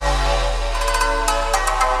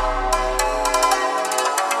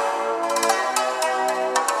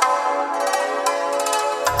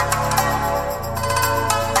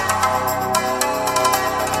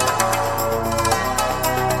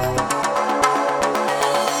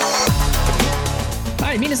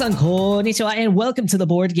Minasan konnichiwa, and welcome to the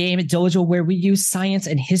Board Game Dojo, where we use science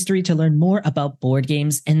and history to learn more about board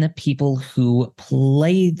games and the people who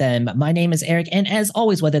play them. My name is Eric, and as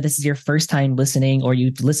always, whether this is your first time listening or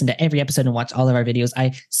you've listened to every episode and watched all of our videos,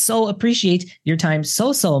 I so appreciate your time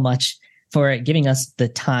so much for giving us the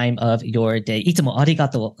time of your day. Itsumo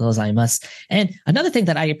arigatou gozaimasu. And another thing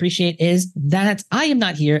that I appreciate is that I am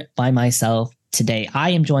not here by myself today.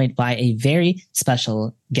 I am joined by a very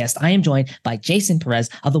special guest. I am joined by Jason Perez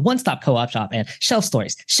of the One Stop Co-op Shop and Shelf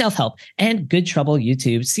Stories, Shelf Help, and Good Trouble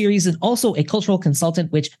YouTube series, and also a cultural consultant,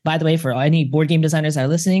 which, by the way, for any board game designers that are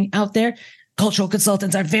listening out there, cultural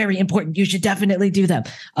consultants are very important. You should definitely do them.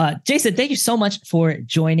 Jason, thank you so much for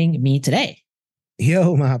joining me today.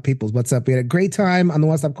 Yo, my peoples, what's up? We had a great time on the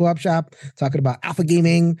One Stop Co-op Shop talking about alpha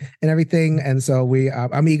gaming and everything. And so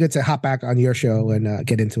I'm eager to hop back on your show and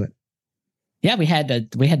get into it. Yeah, we had the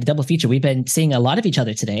double feature. We've been seeing a lot of each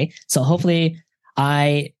other today. So hopefully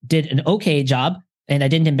I did an okay job and I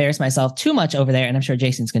didn't embarrass myself too much over there. And I'm sure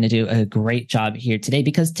Jason's going to do a great job here today,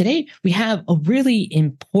 because today we have a really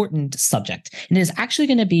important subject. And it is actually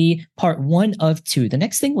going to be part 1 of 2. The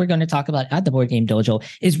next thing we're going to talk about at the Board Game Dojo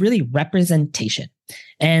is really representation.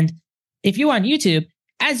 And if you're on YouTube,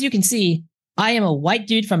 as you can see, I am a white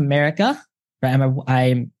dude from America. Right?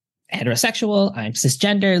 I'm heterosexual. I'm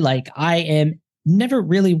cisgender. Like, I am never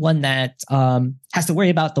really one that has to worry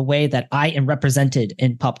about the way that I am represented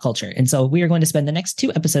in pop culture. And so we are going to spend the next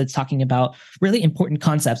 2 episodes talking about really important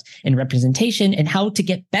concepts in representation and how to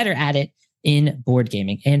get better at it in board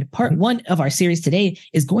gaming. And part 1 of our series today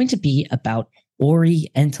is going to be about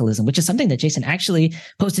Orientalism, which is something that Jason actually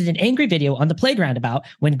posted an angry video on the playground about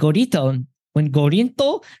when Gorinto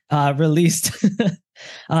released.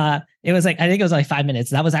 It was like, I think it was like 5 minutes.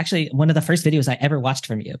 That was actually one of the first videos I ever watched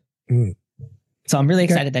from you. So I'm really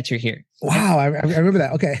excited that you're here. Wow, I remember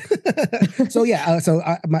that. Okay. So yeah,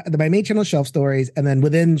 my main channel is Shelf Stories, and then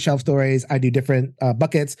within Shelf Stories, I do different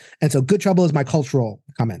buckets. And so Good Trouble is my cultural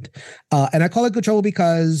comment. And I call it Good Trouble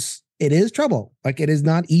because it is trouble. Like, it is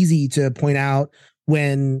not easy to point out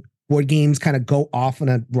when board games kind of go off in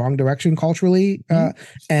a wrong direction culturally.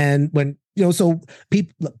 And when, so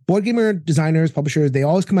people, board gamer designers, publishers, they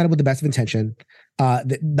always come at it with the best of intention.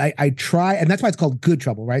 I try, and that's why it's called Good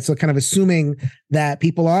Trouble, right? So kind of assuming that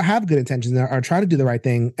people have good intentions and are trying to do the right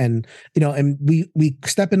thing. And, and we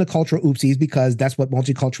step into cultural oopsies because that's what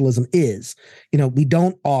multiculturalism is. We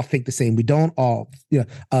don't all think the same. We don't all,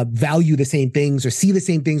 value the same things or see the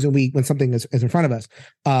same things when something is in front of us.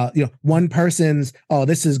 One person's, oh,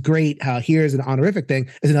 this is great. Here's an honorific thing,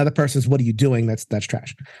 is another person's, what are you doing? That's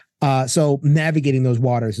trash. So navigating those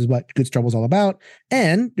waters is what Good Trouble is all about.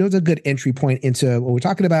 And it was a good entry point into what we're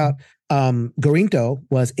talking about. Gorinto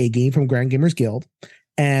was a game from Grand Gamers Guild,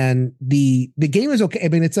 and the game is okay. I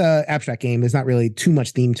mean, it's a abstract game. There's not really too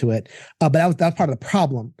much theme to it, but that was part of the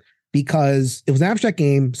problem, because it was an abstract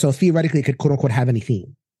game, so theoretically it could quote unquote have any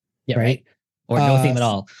theme. Yeah, right. Or no theme at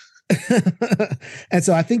all. And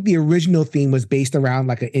so I think the original theme was based around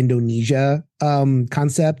like an Indonesia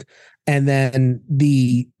concept. And then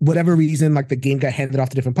whatever reason, like the game got handed off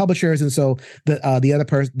to different publishers. And so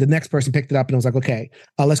the next person picked it up and was like, okay,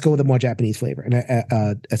 let's go with a more Japanese flavor, and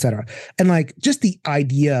et cetera. And like, just the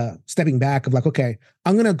idea, stepping back, of like, okay,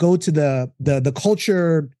 I'm going to go to the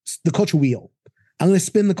culture wheel. I'm going to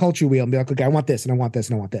spin the culture wheel and be like, okay, I want this and I want this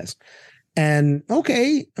and I want this. And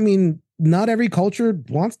okay, I mean, not every culture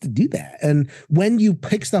wants to do that. And when you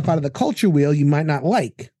pick stuff out of the culture wheel, you might not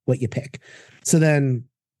like what you pick. So then,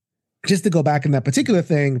 just to go back in that particular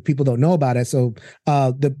thing, people don't know about it. So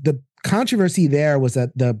the controversy there was that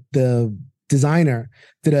the designer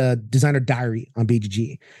did a designer diary on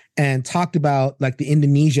BGG and talked about like the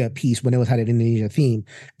Indonesia piece when it had an Indonesia theme.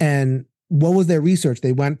 And what was their research?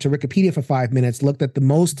 They went to Wikipedia for 5 minutes, looked at the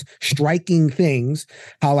most striking things,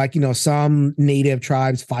 how like, some native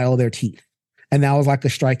tribes file their teeth. And that was like a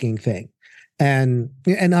striking thing. And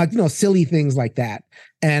silly things like that.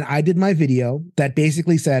 And I did my video that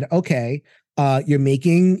basically said, okay, you're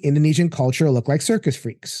making Indonesian culture look like circus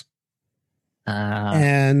freaks.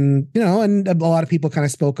 And a lot of people kind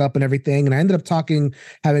of spoke up and everything. And I ended up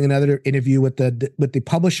having another interview with the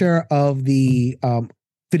publisher of the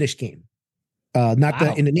finished game. Not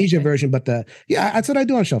the Indonesia version, but that's what I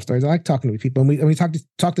do on Shelf Stories. I like talking to people, and we talk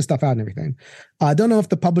the stuff out and everything. I don't know if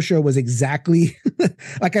the publisher was exactly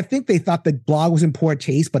like, I think they thought the blog was in poor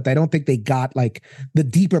taste, but I don't think they got like the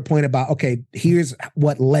deeper point about, okay, here's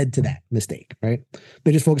what led to that mistake, right?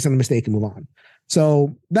 They just focus on the mistake and move on.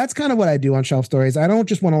 So that's kind of what I do on Shelf Stories. I don't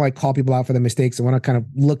just want to like call people out for the mistakes. I want to kind of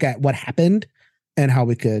look at what happened and how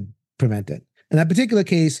we could prevent it. And that particular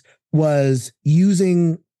case was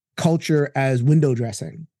using culture as window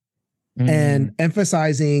dressing and Mm.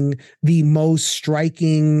 emphasizing the most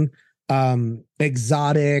striking,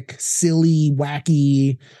 exotic, silly,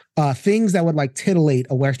 wacky things that would like titillate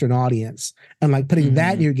a Western audience, and like putting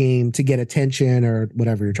that in your game to get attention or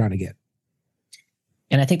whatever you're trying to get.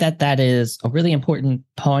 And I think that that is a really important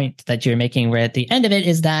point that you're making, where at the end of it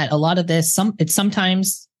is that a lot of this, it's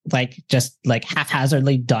sometimes like just like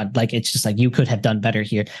haphazardly done. Like it's just like, you could have done better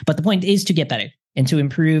here. But the point is to get better and to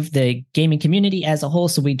improve the gaming community as a whole,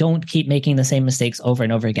 so we don't keep making the same mistakes over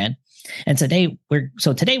and over again. And today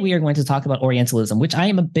we are going to talk about Orientalism, which I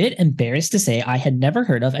am a bit embarrassed to say I had never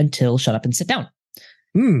heard of until Shut Up and Sit Down.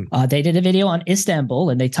 They did a video on Istanbul,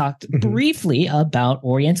 and they talked briefly about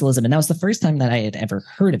Orientalism, and that was the first time that I had ever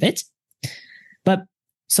heard of it. But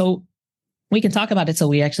so we can talk about it, so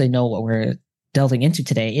we actually know what we're delving into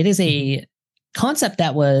today. It is a concept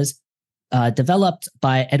that was developed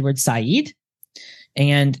by Edward Said,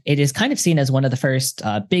 and it is kind of seen as one of the first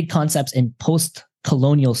big concepts in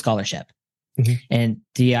post-colonial scholarship. And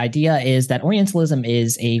the idea is that Orientalism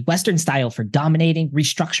is a Western style for dominating,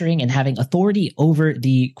 restructuring, and having authority over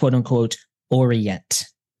the quote unquote Orient.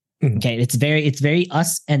 Okay, it's very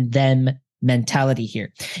us and them mentality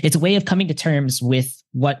here. It's a way of coming to terms with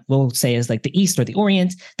what we'll say is like the East or the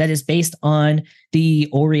Orient, that is based on the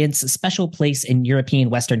Orient's special place in European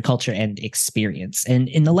Western culture and experience. And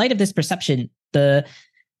in the light of this perception, the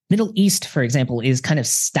Middle East, for example, is kind of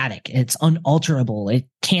static. It's unalterable. It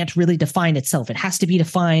can't really define itself. It has to be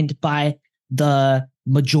defined by the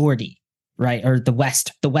majority, right? Or the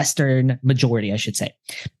Western majority, I should say.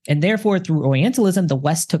 And therefore, through Orientalism, the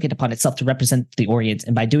West took it upon itself to represent the Orient,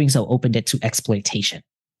 and by doing so, opened it to exploitation.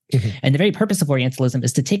 And the very purpose of Orientalism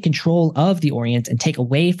is to take control of the Orient and take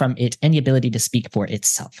away from it any ability to speak for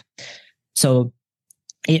itself. So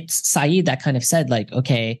it's Said that kind of said, like,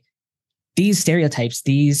 okay, these stereotypes,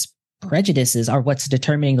 these prejudices are what's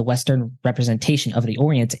determining the Western representation of the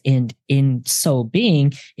Orient. And in so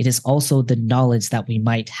being, it is also the knowledge that we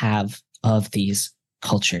might have of these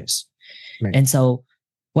cultures. Right. And so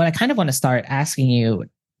what I kind of want to start asking you,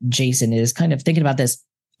 Jason, is kind of thinking about this.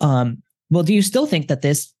 Well, do you still think that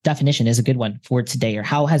this definition is a good one for today, or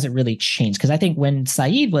how has it really changed? Because I think when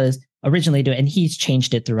Said was originally doing, and he's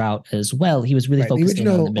changed it throughout as well, he was really focusing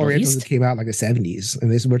on the Middle Orientalism East. Came out like the 70s, and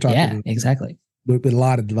this we're talking. Yeah, exactly. With a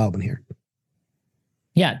lot of development here.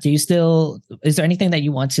 Yeah. Is there anything that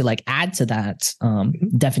you want to like add to that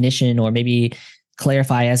definition, or maybe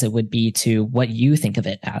clarify as it would be to what you think of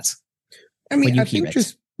it as? I mean, I think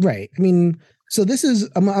just right. I mean, so this is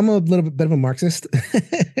I'm a little bit of a Marxist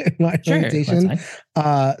in my orientation.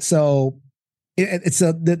 So it's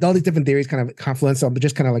all these different theories kind of confluence. So I'm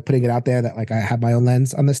just kind of like putting it out there that like I have my own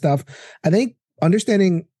lens on this stuff. I think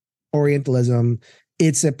understanding Orientalism,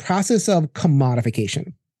 it's a process of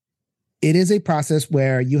commodification. It is a process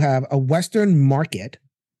where you have a Western market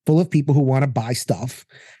full of people who want to buy stuff.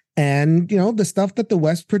 And, you know, the stuff that the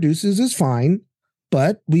West produces is fine,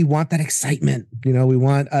 but we want that excitement. You know, we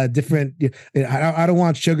want a different, I don't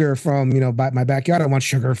want sugar from, you know, my backyard. I want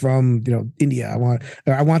sugar from, you know, India.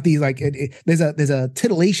 I want these like, there's a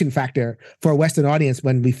titillation factor for a Western audience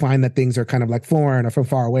when we find that things are kind of like foreign or from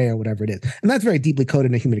far away or whatever it is. And that's very deeply coded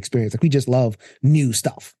in the human experience. Like we just love new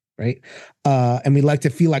stuff, right? And we like to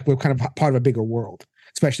feel like we're kind of part of a bigger world,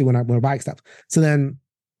 especially when we're buying stuff. So then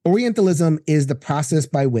Orientalism is the process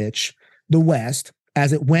by which the West,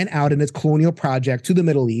 as it went out in its colonial project to the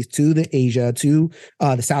Middle East, to the Asia, to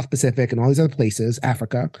the South Pacific and all these other places,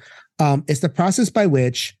 Africa, it's the process by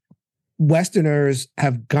which Westerners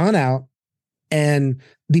have gone out, and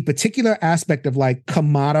the particular aspect of like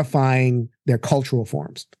commodifying their cultural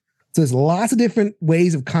forms. So there's lots of different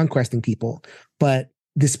ways of conquesting people, but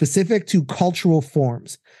the specific to cultural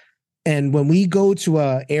forms. And when we go to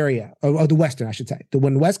an area, or the Western, I should say,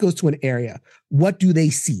 when the West goes to an area, what do they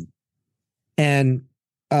see? And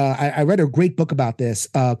I read a great book about this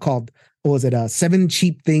called, what was it? 7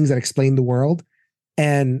 Cheap Things That Explain the World.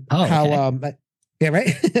 And how, yeah,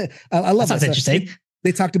 right. I love that. Interesting.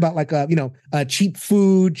 They talked about like, cheap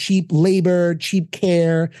food, cheap labor, cheap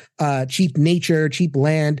care, cheap nature, cheap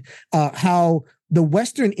land, how the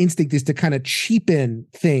Western instinct is to kind of cheapen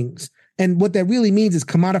things. And what that really means is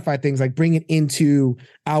commodify things, like bring it into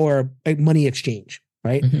our money exchange,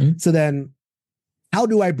 right? So then how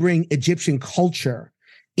do I bring Egyptian culture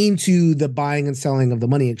into the buying and selling of the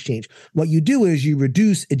money exchange? What you do is you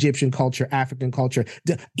reduce Egyptian culture, African culture,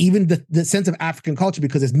 even the sense of African culture,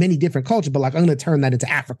 because there's many different cultures, but like I'm going to turn that into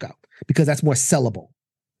Africa because that's more sellable,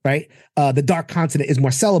 right? The dark continent is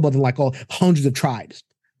more sellable than like all hundreds of tribes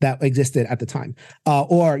that existed at the time.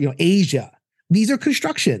 Or, Asia. These are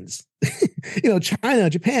constructions. China,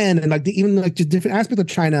 Japan, and like even like just different aspects of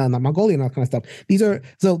China and like Mongolia and all that kind of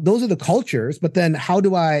stuff. Those are the cultures. But then how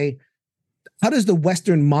does the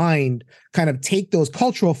Western mind kind of take those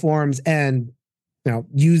cultural forms and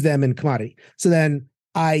use them in commodity? So then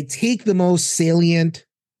I take the most salient,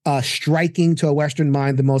 striking to a Western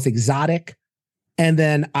mind, the most exotic, and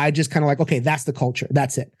then I just kind of like, okay, that's the culture.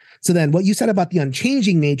 That's it. So then what you said about the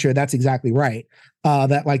unchanging nature, that's exactly right.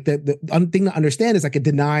 That like the thing to understand is like it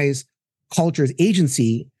denies culture's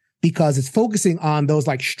agency because it's focusing on those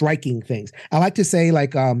like striking things. I like to say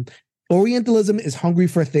like Orientalism is hungry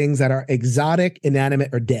for things that are exotic, inanimate,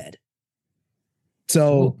 or dead.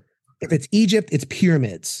 So if it's Egypt, it's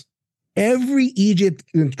pyramids. Every Egypt,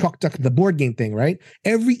 the board game thing, right?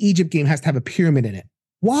 Every Egypt game has to have a pyramid in it.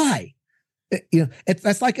 Why?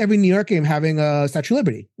 That's like every New York game having a Statue of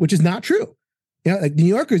Liberty, which is not true. Like New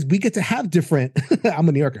Yorkers, we get to have different. I'm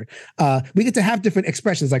a New Yorker. We get to have different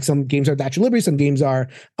expressions. Like some games are Statue of Liberty, some games are,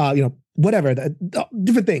 whatever,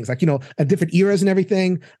 different things. Like different eras and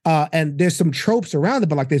everything. And there's some tropes around it,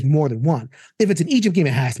 but like there's more than one. If it's an Egypt game,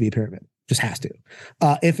 it has to be a pyramid. Just has to.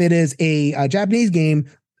 If it is a Japanese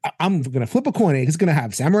game, I'm gonna flip a coin. It's gonna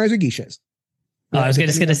have samurais or geishas. I was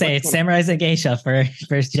just going to say it's samurais and geisha for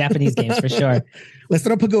Japanese games for sure. Let's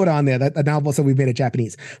throw pagoda on there. That now also we've made it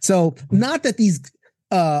Japanese. So not that these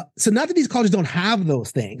cultures don't have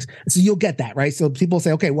those things. So you'll get that, right? So people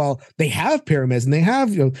say, okay, well, they have pyramids and they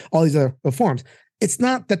have all these other forms. It's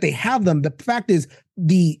not that they have them. The fact is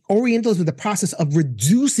the Orientals are the process of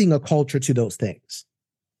reducing a culture to those things,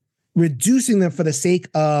 reducing them for the sake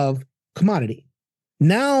of commodity.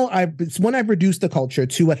 Now when I've reduced the culture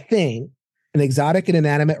to a thing, an exotic, an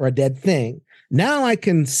inanimate, or a dead thing. Now I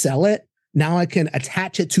can sell it. Now I can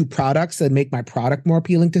attach it to products and make my product more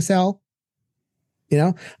appealing to sell.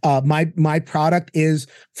 My product is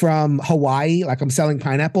from Hawaii. Like I'm selling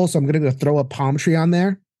pineapple, so I'm going to throw a palm tree on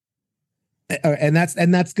there, and that's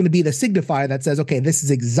going to be the signifier that says, okay, this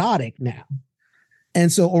is exotic now.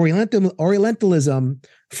 And so Orientalism,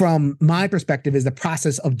 from my perspective, is the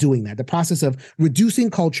process of doing that, the process of reducing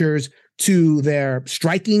cultures to their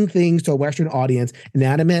striking things to a Western audience,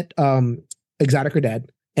 inanimate, exotic or dead,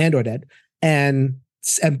 and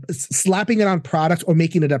slapping it on products or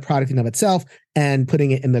making it a product in of itself and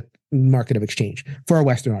putting it in the market of exchange for a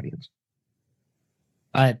Western audience.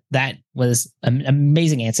 That was an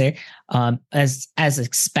amazing answer. As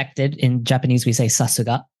expected, in Japanese, we say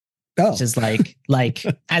sasuga. Oh. Which is like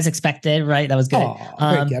as expected, right? That was good.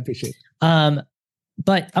 Thank you. I appreciate it.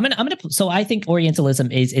 But so I think Orientalism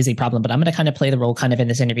is a problem, but I'm going to kind of play the role kind of in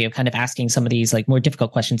this interview of kind of asking some of these like more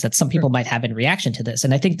difficult questions that some people might have in reaction to this.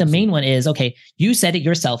 And I think the main one is, okay, you said it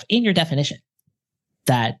yourself in your definition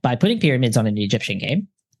that by putting pyramids on an Egyptian game,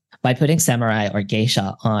 by putting samurai or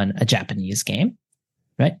geisha on a Japanese game,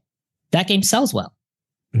 right? That game sells well.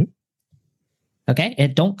 Okay.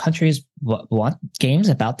 And don't countries want games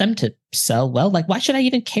about them to sell well? Like, why should I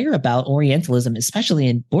even care about Orientalism, especially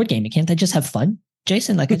in board gaming? Can't I just have fun,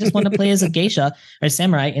 Jason? Like, I just want to play as a geisha or a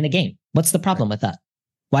samurai in a game. What's the problem with that?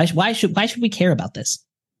 Why should we care about this?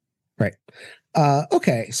 Right.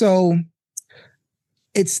 Okay. So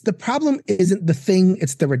the problem isn't the thing,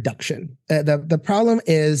 it's the reduction. The problem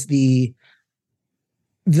is the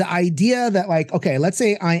idea that like, okay, let's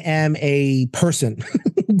say I am a person,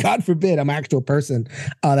 God forbid, I'm an actual person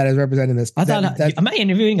that is representing this. Am I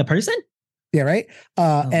interviewing a person? Yeah, right.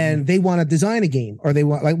 And they want to design a game, or they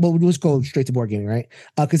want we'll just go straight to board gaming, right?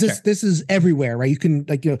 Because this is everywhere, right? You can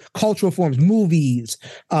cultural forms, movies,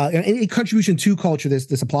 any contribution to culture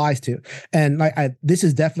this applies to, and this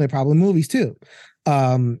is definitely a problem in movies too.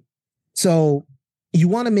 So you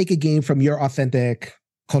want to make a game from your authentic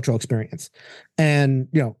cultural experience. And,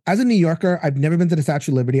 as a New Yorker, I've never been to the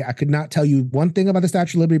Statue of Liberty. I could not tell you one thing about the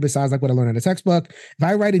Statue of Liberty besides like what I learned in a textbook. If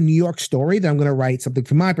I write a New York story, then I'm going to write something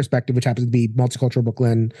from my perspective, which happens to be multicultural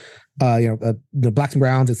Brooklyn, the blacks and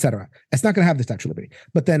browns, etc. It's not going to have the Statue of Liberty.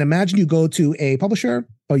 But then imagine you go to a publisher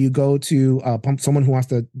or you go to someone who wants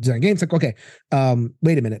to design games. Like, okay,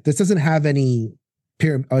 wait a minute, this doesn't have any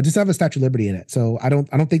just have a Statue of Liberty in it. So I don't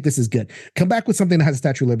think this is good. Come back with something that has a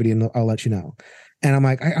Statue of Liberty and I'll let you know. And I'm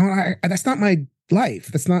like, I that's not my life.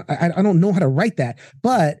 That's not, I don't know how to write that,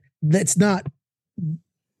 but that's not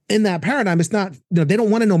in that paradigm. It's not, they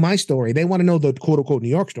don't want to know my story. They want to know the quote unquote New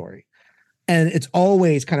York story. And it's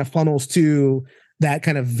always kind of funnels to that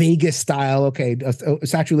kind of Vegas style. Okay. A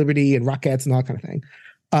Statue of Liberty and Rockettes and all that kind of thing.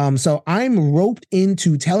 So I'm roped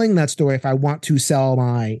into telling that story if I want to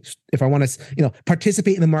if I want to,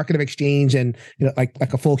 participate in the market of exchange and, like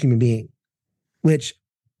a full human being, which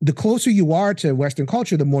the closer you are to Western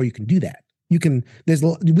culture, the more you can do that.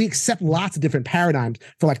 we accept lots of different paradigms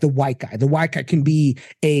for like the white guy. The white guy can be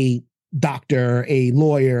a doctor, a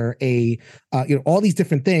lawyer, all these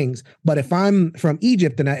different things. But if I'm from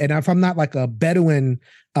Egypt and if I'm not like a Bedouin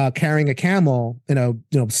carrying a camel in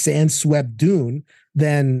a sand swept dune,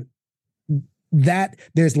 then that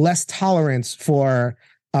there's less tolerance for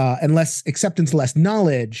and less acceptance, less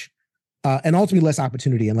knowledge, and ultimately less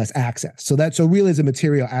opportunity and less access. So really is a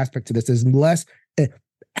material aspect to this. There's less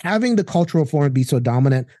having the cultural form be so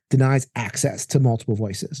dominant denies access to multiple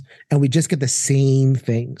voices, and we just get the same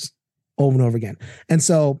things over and over again. And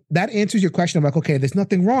so that answers your question of like, okay, there's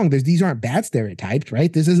nothing wrong. These aren't bad stereotypes,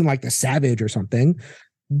 right? This isn't like the savage or something,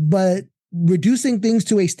 but reducing things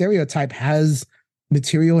to a stereotype has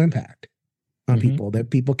material impact on people,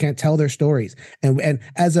 that people can't tell their stories. And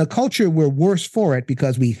as a culture, we're worse for it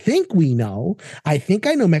because we think we know. I think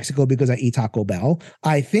I know Mexico because I eat Taco Bell.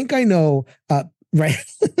 I think I know, right.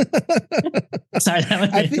 Sorry,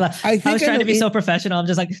 I was trying to be so professional. I'm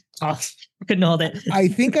just like, couldn't hold it. I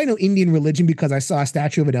think I know Indian religion because I saw a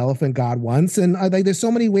statue of an elephant god once. And there's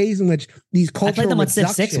so many ways in which these cultural I played them on Civ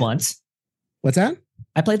 6 once. What's that?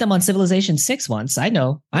 I played them on Civilization 6 once. I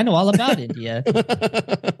know all about India.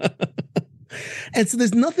 And so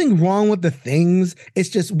there's nothing wrong with the things. It's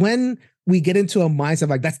just when we get into a mindset of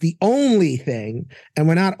like, that's the only thing, and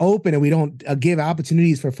we're not open and we don't give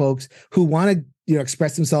opportunities for folks who want to,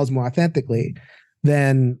 express themselves more authentically,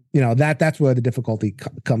 then, that's where the difficulty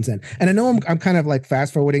comes in. And I know I'm kind of like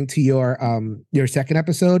fast forwarding to your second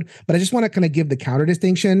episode, but I just want to kind of give the counter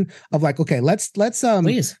distinction of like, okay, let's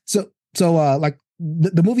please. So like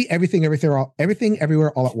the movie Everything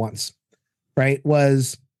Everywhere All at Once, right,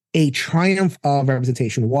 was a triumph of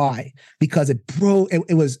representation. Why? Because it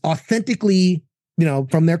was authentically,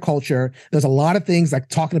 from their culture. There's a lot of things like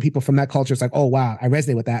talking to people from that culture. It's like, oh, wow, I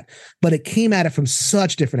resonate with that. But it came at it from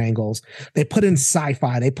such different angles. They put in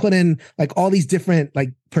sci-fi. They put in like all these different like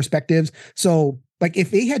perspectives. So like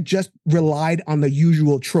if they had just relied on the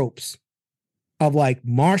usual tropes of like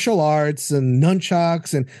martial arts and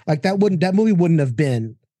nunchucks and like that movie wouldn't have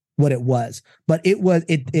been what it was. But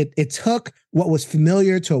it took what was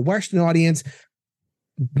familiar to a Western audience,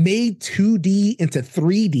 made 2D into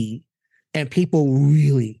 3D, and people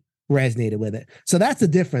really resonated with it. So that's the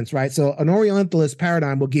difference, right? So an Orientalist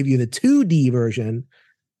paradigm will give you the 2D version.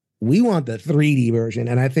 We want the 3D version.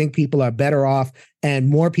 And I think people are better off and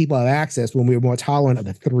more people have access when we're more tolerant of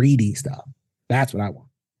the 3D stuff. That's what I want.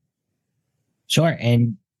 Sure.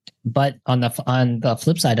 But on the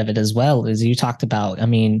flip side of it as well, as you talked about, I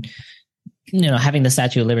mean, having the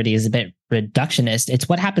Statue of Liberty is a bit reductionist. It's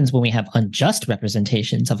what happens when we have unjust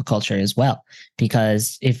representations of a culture as well.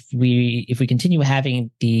 Because if we continue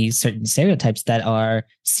having these certain stereotypes that are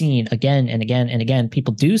seen again and again and again,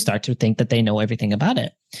 people do start to think that they know everything about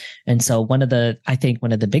it. And so I think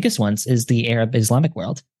one of the biggest ones is the Arab Islamic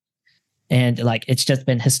world. And like it's just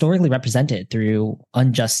been historically represented through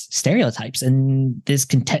unjust stereotypes, and this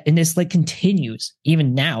continues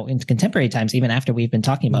even now in contemporary times, even after we've been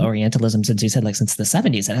talking about Orientalism since you said like since the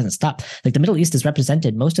 70s. It hasn't stopped. Like the Middle East is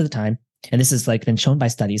represented most of the time, and this has like been shown by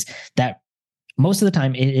studies that most of the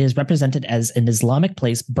time it is represented as an Islamic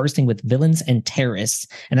place bursting with villains and terrorists,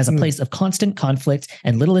 and as a place of constant conflict,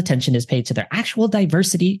 and little attention is paid to their actual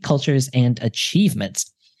diversity, cultures, and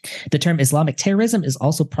achievements. The term Islamic terrorism is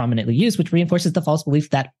also prominently used, which reinforces the false belief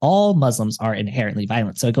that all Muslims are inherently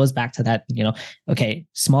violent. So it goes back to that, okay,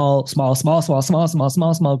 small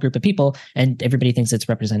group of people, and everybody thinks it's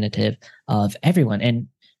representative of everyone. And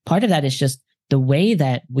part of that is just the way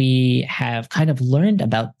that we have kind of learned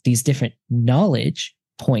about these different knowledge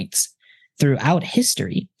points throughout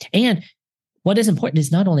history. And what is important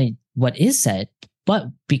is not only what is said, but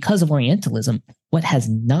because of Orientalism, what has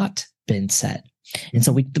not been said. And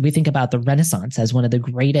so we think about the Renaissance as one of the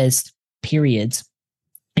greatest periods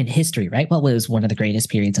in history, right? Well, it was one of the greatest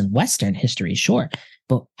periods in Western history, sure.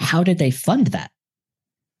 But how did they fund that?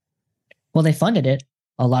 Well, they funded it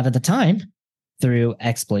a lot of the time through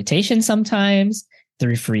exploitation sometimes,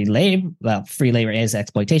 through free labor. Well, free labor is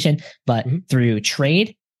exploitation, but through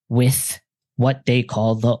trade with what they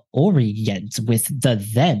call the Orient, with the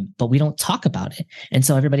them, but we don't talk about it. And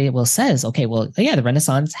so everybody will says, okay, well, yeah, the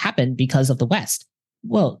Renaissance happened because of the West.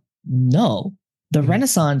 Well, no, the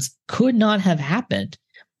Renaissance could not have happened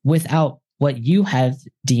without what you have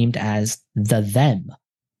deemed as the them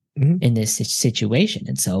in this situation.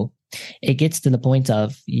 And so it gets to the point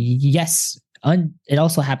of, yes, it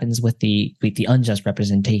also happens with the unjust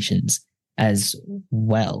representations as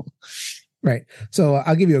well. Right. So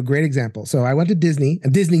I'll give you a great example. So I went to Disney,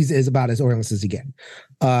 and Disney's is about as Orientalist as you get.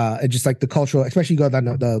 It's just like the cultural, especially you go down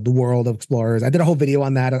the world of explorers. I did a whole video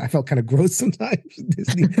on that. I felt kind of gross sometimes.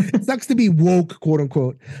 Disney it sucks to be woke, quote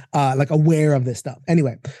unquote, like aware of this stuff.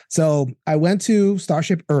 Anyway, so I went to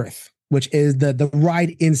Starship Earth, which is the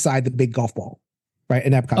ride inside the big golf ball, right?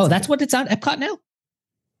 In Epcot. Oh, that's what it's on Epcot now?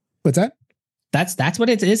 What's that? That's what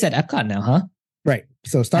it is at Epcot now, huh? Right.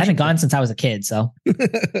 So I haven't gone since I was a kid. So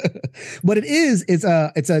what it is it's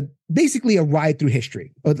a basically a ride through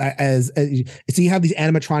history. So you have these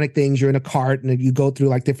animatronic things. You're in a cart and you go through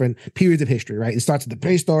like different periods of history. Right. It starts with the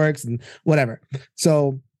prehistorics and whatever.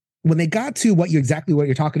 So when they got to what you're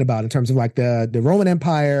talking about in terms of like the Roman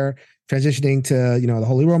Empire transitioning to the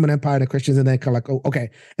Holy Roman Empire, the Christians, and then kind of like, oh, okay,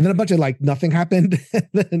 and then a bunch of like nothing happened. And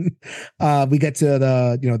then we get to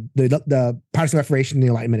the Protestant Reformation, the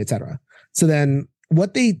Enlightenment, etc. So then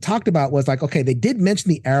what they talked about was like, okay, they did mention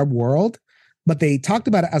the Arab world, but they talked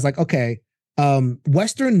about it as like, okay,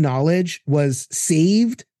 Western knowledge was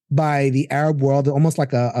saved by the Arab world, almost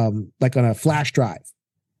like on a flash drive,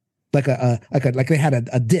 like they had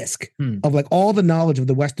a disk of like all the knowledge of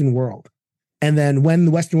the Western world. And then when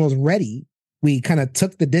the Western world was ready, we kind of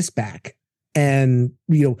took the disk back and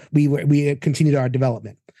we continued our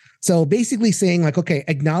development. So basically saying like, okay,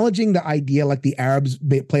 acknowledging the idea like the Arabs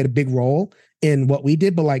played a big role in what we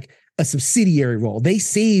did, but like a subsidiary role. They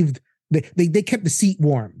kept the seat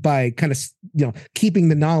warm by kind of keeping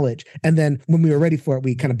the knowledge. And then when we were ready for it,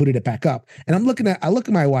 we kind of booted it back up. And I look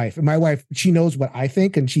at my wife, and my wife, she knows what I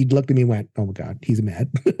think, and she looked at me and went, "Oh my God, he's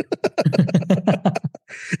mad."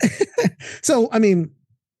 So I mean,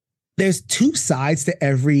 there's two sides to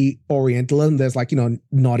every Orientalism. There's like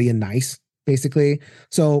naughty and nice. Basically.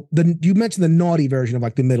 So you mentioned the naughty version of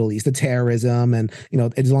like the Middle East, the terrorism and,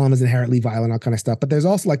 Islam is inherently violent, all kind of stuff. But there's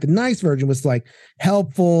also like the nice version was like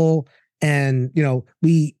helpful and,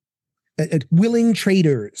 willing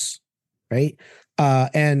traders, right?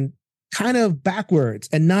 And kind of backwards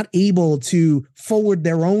and not able to forward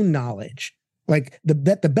their own knowledge. Like the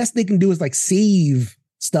best they can do is like save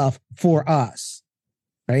stuff for us,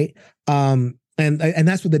 right? And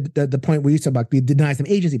that's what the point where you said about the denies them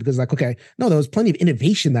agency, because like, okay, no, there was plenty of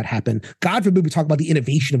innovation that happened. God forbid we talk about the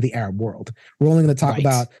innovation of the Arab world. We're only going to talk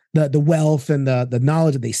about the wealth and the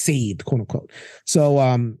knowledge that they saved, quote unquote.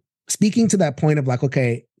 So speaking to that point of like,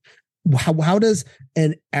 okay, how do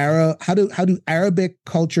Arabic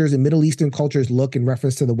cultures and Middle Eastern cultures look in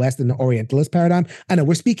reference to the West and the Orientalist paradigm? I know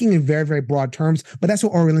we're speaking in very, very broad terms, but that's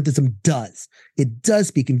what Orientalism does. It does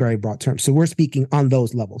speak in very broad terms. So we're speaking on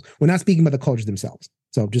those levels. We're not speaking about the cultures themselves.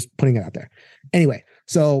 So just putting it out there. Anyway,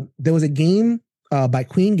 so there was a game by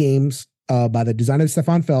Queen Games by the designer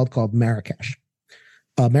Stefan Feld called Marrakesh.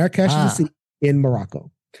 Marrakesh is a city in Morocco.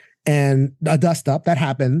 And a dust up that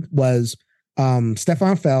happened was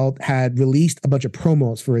Stefan Feld had released a bunch of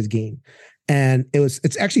promos for his game. And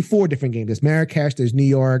it's actually 4 different games. There's Marrakesh, there's New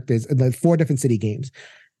York, there's 4 different city games.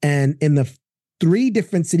 And in the 3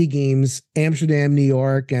 different city games, Amsterdam, New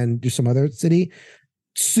York, and just some other city,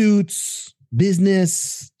 suits,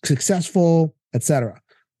 business, successful, etc.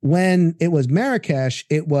 When it was Marrakesh,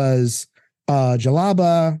 it was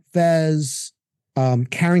Jalaba, Fez,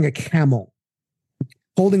 carrying a camel,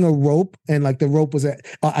 holding a rope, and like the rope was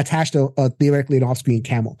attached to theoretically an off-screen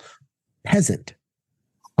camel. Peasant.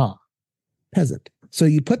 Peasant. So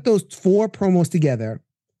you put those 4 promos together: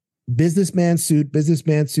 businessman suit,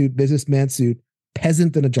 businessman suit, businessman suit,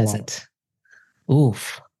 peasant, and a jalaba. Peasant.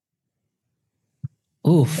 Oof.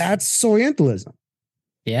 That's Orientalism.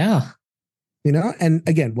 Yeah. And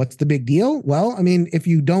again, what's the big deal? Well, I mean, if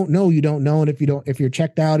you don't know, you don't know. And if you're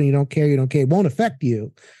checked out and you don't care, it won't affect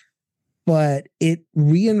you. But it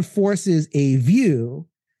reinforces a view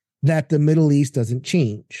that the Middle East doesn't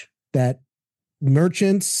change, that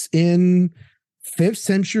merchants in 5th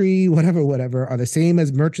century, whatever, are the same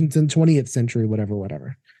as merchants in 20th century,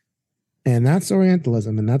 whatever. And that's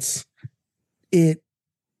Orientalism. And that's it.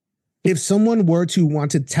 If someone were to want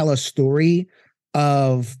to tell a story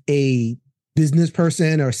of a business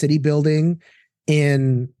person or city building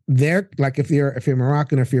in their, like if you're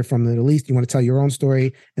Moroccan or if you're from the Middle East, you want to tell your own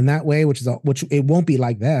story in that way, which it won't be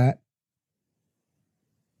like that.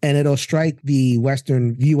 And it'll strike the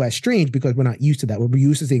Western view as strange because we're not used to that. We're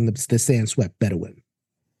used to seeing the sand swept Bedouin.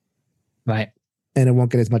 Right. And it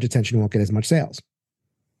won't get as much attention, it won't get as much sales.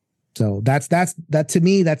 So that to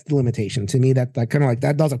me, that's the limitation. To me, that kind of like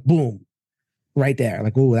that does like boom right there.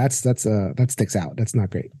 Like, oh, that sticks out. That's not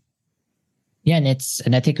great. Yeah,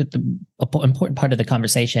 and I think the important part of the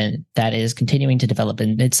conversation that is continuing to develop,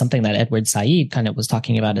 and it's something that Edward Said kind of was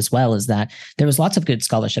talking about as well, is that there was lots of good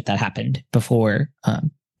scholarship that happened before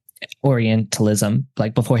Orientalism,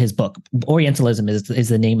 like before his book. Orientalism is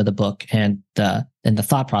the name of the book, and the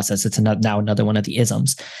thought process. It's now another one of the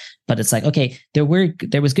isms. But it's like, okay, there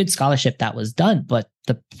was good scholarship that was done, but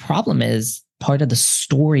the problem is part of the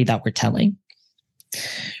story that we're telling,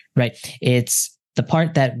 right? It's the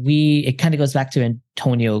part that it kind of goes back to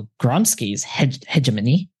Antonio Gramsci's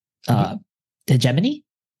hegemony, I think.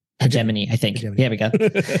 Hegemony. There we go.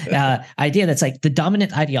 Idea that's like the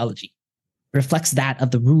dominant ideology reflects that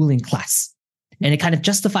of the ruling class, and it kind of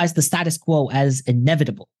justifies the status quo as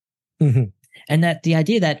inevitable. Mm-hmm. And that the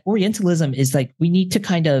idea that Orientalism is like, we need to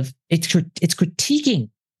kind of, it's critiquing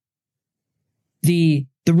the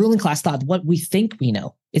ruling class thought, what we think we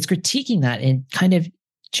know. It's critiquing that and kind of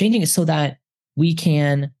changing it so that we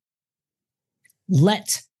can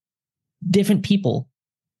let different people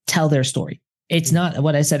tell their story. It's not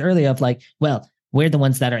what I said earlier of like, well, we're the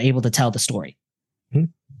ones that are able to tell the story. Mm-hmm.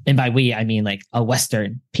 And by we, I mean like a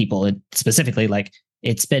Western people, and specifically like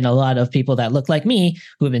it's been a lot of people that look like me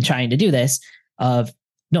who have been trying to do this of,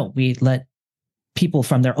 no, we let people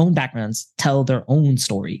from their own backgrounds tell their own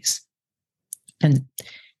stories. And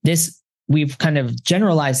this, we've kind of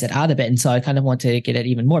generalized it out a bit. And so I kind of want to get it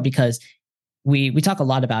even more because we talk a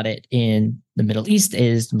lot about it in the Middle East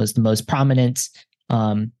was the most prominent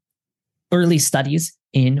early studies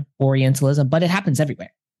in Orientalism, but it happens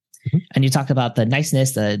everywhere. Mm-hmm. And you talked about the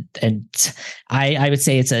niceness, and I would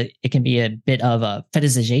say it can be a bit of a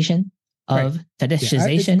fetishization of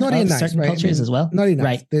certain cultures as well. Naughty nice.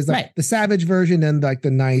 Right. There's like the savage version and like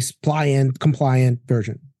the nice, pliant, compliant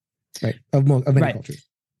version, right, of many cultures.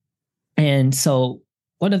 And so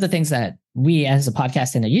one of the things that we as a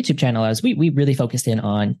podcast and a YouTube channel is we really focused in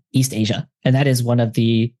on East Asia. And that is one of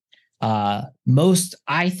the most,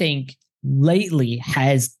 I think, lately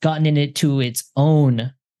has gotten into its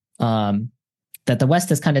own, that the West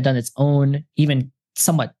has kind of done its own, even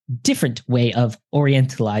somewhat different way of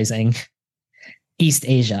orientalizing East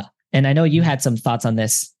Asia. And I know you had some thoughts on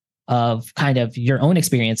this, of kind of your own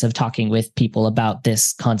experience of talking with people about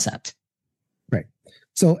this concept. Right.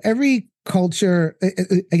 So every culture,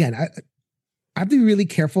 again, I have to be really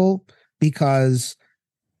careful because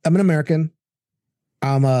I'm an American.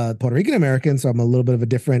 I'm a Puerto Rican American, so I'm a little bit of a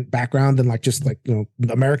different background than like just like,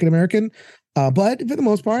 American. But for the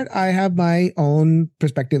most part, I have my own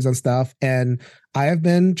perspectives on stuff, and I have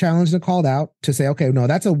been challenged and called out to say, okay, no,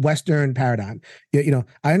 that's a Western paradigm.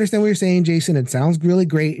 I understand what you're saying, Jason. It sounds really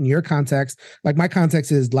great in your context. Like my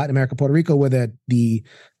context is Latin America, Puerto Rico, where the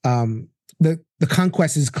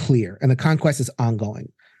conquest is clear and the conquest is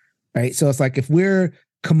ongoing, right? So it's like if we're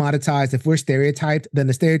commoditized, if we're stereotyped, then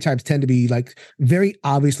the stereotypes tend to be like very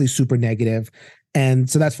obviously super negative, and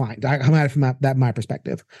so that's fine. I'm at it from my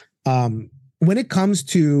perspective. When it comes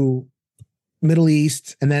to Middle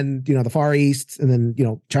East, and then the Far East, and then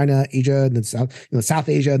China, Asia, and then South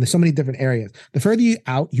Asia, and there's so many different areas. The further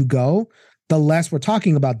out you go, the less we're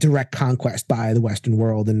talking about direct conquest by the Western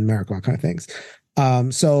world and America, all kind of things.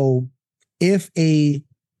 So if the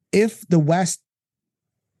West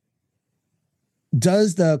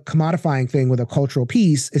does the commodifying thing with a cultural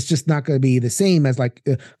piece, it's just not going to be the same as like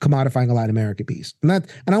commodifying a Latin American piece. And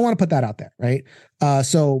I want to put that out there, right?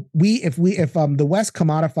 So if the West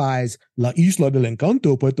commodifies La Isla del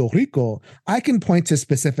Encanto, Puerto Rico, I can point to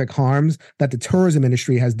specific harms that the tourism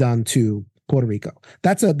industry has done to Puerto Rico.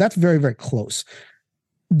 That's very, very close.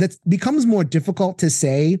 That becomes more difficult to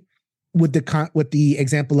say with the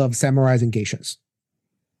example of samurais and geishas,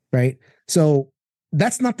 right? So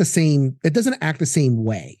that's not the same. It doesn't act the same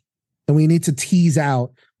way. And we need to tease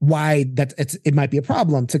out why it might be a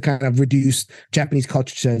problem to kind of reduce Japanese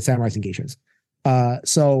culture to samurais and geishas.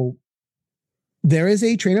 So there is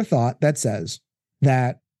a train of thought that says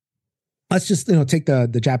that let's just take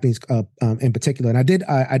the Japanese in particular. And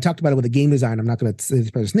I talked about it with a game designer. I'm not going to say this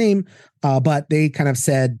person's name, but they kind of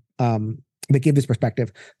said they gave this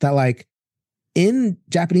perspective that like in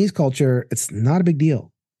Japanese culture, it's not a big deal.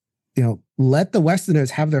 Let the Westerners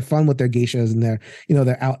have their fun with their geishas and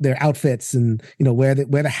their outfits, and wear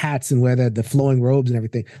the hats and wear the flowing robes and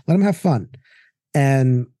everything. Let them have fun.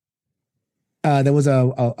 And there was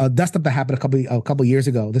a dust up that happened a couple years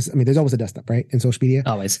ago. There's always a dust up, right, in social media.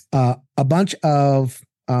 Always. A bunch of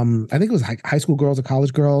I think it was high school girls or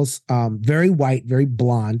college girls, very white, very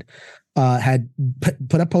blonde, had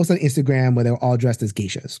put a post on Instagram where they were all dressed as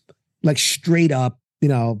geishas, like straight up,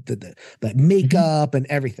 the makeup and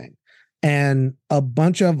everything. And a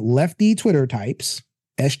bunch of lefty Twitter types,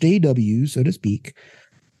 SJWs, so to speak,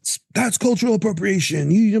 that's cultural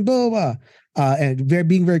appropriation, blah, blah, and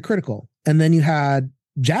being very critical. And then you had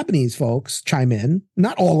Japanese folks chime in,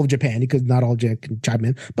 not all of Japan, because not all Japan can chime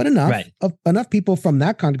in, but enough people from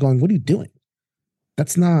that country going, what are you doing?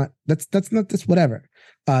 That's not this, whatever.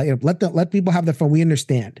 Let people have their fun. We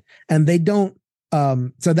understand. And they don't,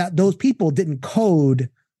 so that those people didn't code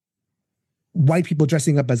white people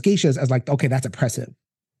dressing up as geishas as like, okay, that's oppressive.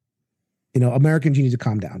 Americans, you need to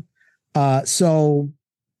calm down. So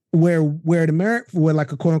where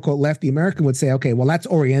like a quote unquote lefty American would say, okay, well, that's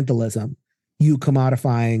Orientalism. You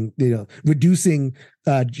commodifying, reducing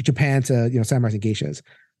Japan to, samurais and geishas.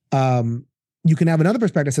 You can have another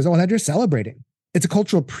perspective that says, oh, that you're celebrating. It's a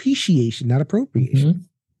cultural appreciation, not appropriation. Mm-hmm.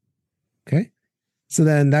 Okay. So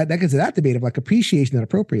then that gets to that debate of like appreciation and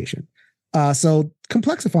appropriation. So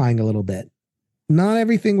complexifying a little bit. Not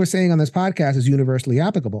everything we're saying on this podcast is universally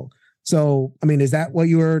applicable. So, I mean, is that what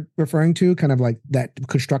you were referring to? Kind of like that,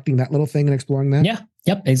 constructing that little thing and exploring that? Yeah.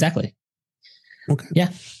 Yep. Exactly. Okay. Yeah.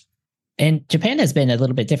 And Japan has been a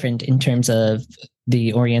little bit different in terms of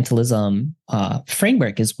the Orientalism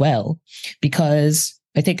framework as well, because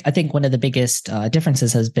I think one of the biggest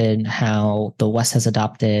differences has been how the West has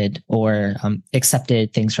adopted or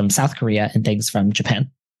accepted things from South Korea and things from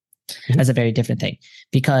Japan as a very different thing.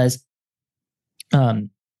 Because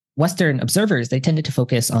Western observers, they tended to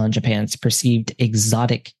focus on Japan's perceived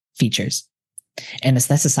exotic features and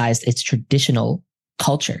aestheticized its traditional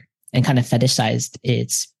culture and kind of fetishized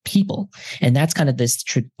its people. And that's kind of this,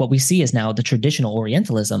 what we see is now the traditional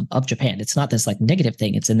Orientalism of Japan. It's not this like negative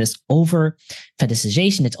thing. It's in this over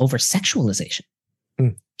fetishization. It's over sexualization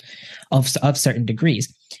of certain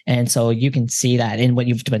degrees. And so you can see that in what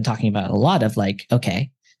you've been talking about a lot of like,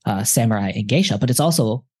 okay, samurai and geisha, but it's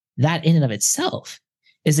also that in and of itself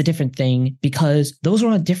is a different thing because those are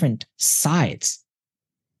on different sides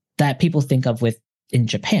that people think of with in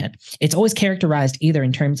Japan. It's always characterized either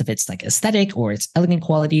in terms of its like aesthetic or its elegant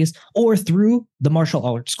qualities or through the martial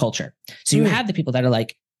arts culture. So you have the people that are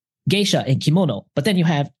like geisha and kimono, but then you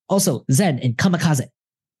have also zen and kamikaze.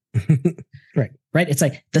 Right. It's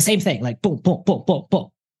like the same thing, like boom, boom, boom, boom, boom.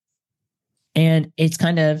 And it's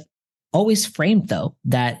kind of always framed though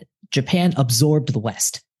that Japan absorbed the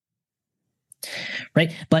West.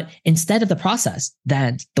 Right. But instead of the process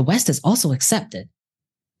that the West has also accepted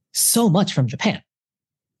so much from Japan.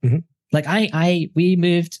 Mm-hmm. Like we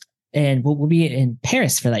moved and we'll be in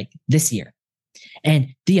Paris for like this year.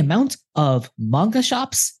 And the amount of manga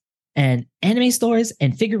shops and anime stores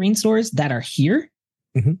and figurine stores that are here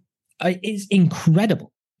is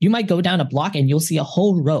incredible. You might go down a block and you'll see a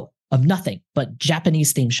whole row of nothing but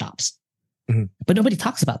Japanese themed shops. Mm-hmm. But nobody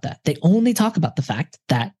talks about that. They only talk about the fact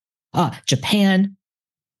that Japan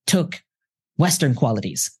took Western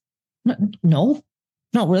qualities. No,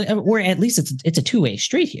 or at least it's a two-way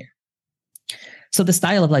street here. So the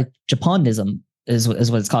style of like Japonism is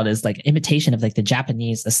what it's called, is like imitation of like the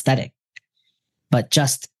Japanese aesthetic, but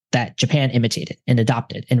just that Japan imitated and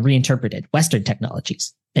adopted and reinterpreted Western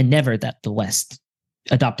technologies, and never that the West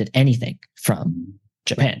adopted anything from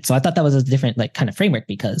Japan. So I thought that was a different like kind of framework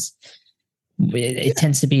because it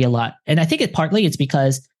tends to be a lot, and I think it's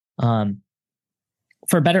because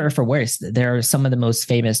for better or for worse, there are some of the most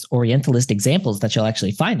famous Orientalist examples that you'll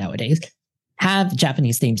actually find nowadays have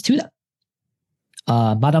Japanese themes to them.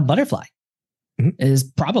 Madame Butterfly is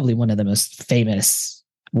probably one of the most famous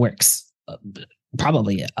works,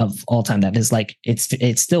 probably of all time. That is like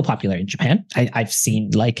it's still popular in Japan. I've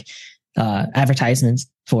seen like advertisements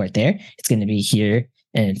for it there. It's going to be here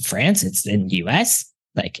in France. It's in the US.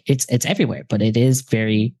 Like it's everywhere, but it is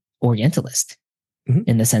very Orientalist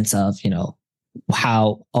in the sense of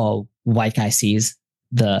how a white guy sees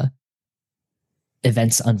the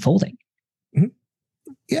events unfolding.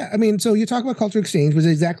 Yeah, I mean, so you talk about cultural exchange, was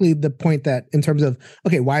exactly the point that in terms of,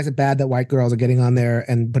 okay, why is it bad that white girls are getting on there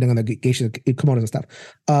and putting on the geisha kimonos and stuff?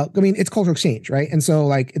 I mean, it's cultural exchange, right? And so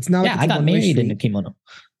like, it's not. Yeah, I got married in a kimono.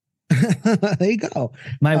 There you go.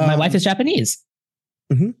 My wife is Japanese.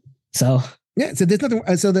 So. Yeah, so there's nothing.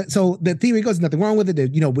 So the theory goes, nothing wrong with it.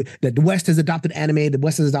 That the West has adopted anime, the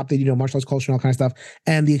West has adopted martial arts culture and all kind of stuff,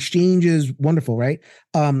 and the exchange is wonderful, right?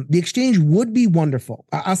 The exchange would be wonderful.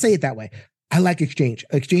 I'll say it that way. I like exchange.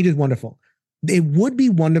 Exchange is wonderful. It would be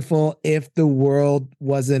wonderful if the world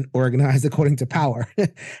wasn't organized according to power,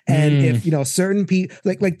 and if certain people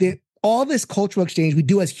all this cultural exchange we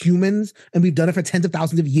do as humans, and we've done it for tens of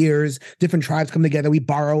thousands of years. Different tribes come together, we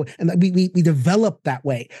borrow, and we develop that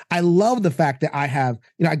way. I love the fact that I have,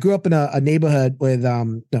 I grew up in a neighborhood with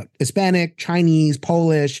Hispanic, Chinese,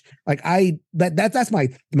 Polish. Like that's my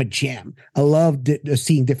jam. I love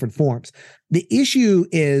seeing different forms. The issue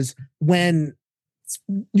is when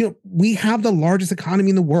we have the largest economy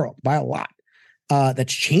in the world by a lot.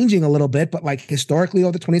 that's changing a little bit, but like historically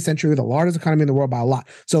over the 20th century, the largest economy in the world by a lot.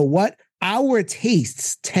 So what our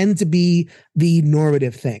tastes tend to be the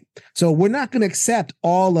normative thing. So we're not going to accept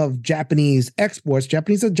all of Japanese exports.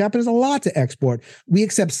 Japanese a lot to export. We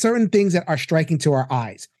accept certain things that are striking to our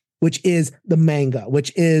eyes, which is the manga,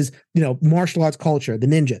 which is, martial arts culture, the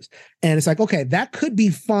ninjas. And it's like, okay, that could be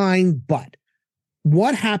fine, but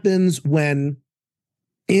what happens when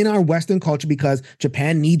in our Western culture, because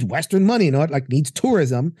Japan needs Western money, needs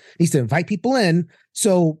tourism, needs to invite people in.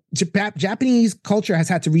 So Japanese culture has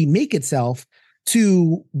had to remake itself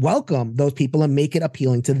to welcome those people and make it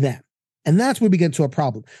appealing to them. And that's where we get into a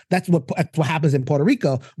problem. That's what happens in Puerto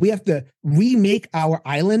Rico. We have to remake our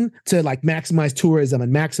island to maximize tourism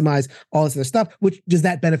and maximize all this other stuff, which does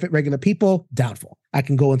that benefit regular people? Doubtful. I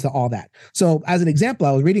can go into all that. So as an example,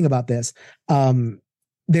 I was reading about this.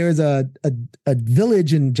 There's a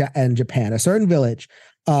village in Japan, a certain village,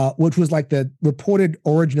 which was like the reported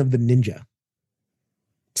origin of the ninja.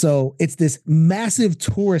 So it's this massive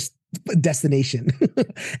tourist destination.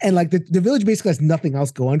 And the village basically has nothing else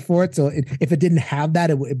going for it. So if it didn't have that,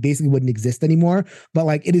 it basically wouldn't exist anymore. But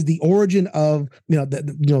it is the origin of,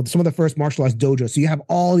 some of the first martial arts dojos. So you have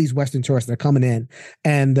all these Western tourists that are coming in,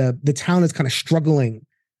 and the town is kind of struggling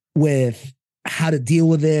with how to deal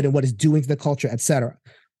with it and what it's doing to the culture, et cetera.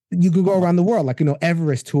 You could go around the world,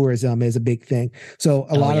 Everest tourism is a big thing. So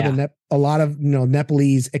a lot of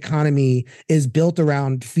Nepalese economy is built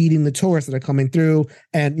around feeding the tourists that are coming through,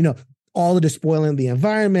 and all the despoiling of the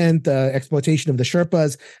environment, the exploitation of the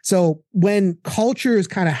Sherpas. So when cultures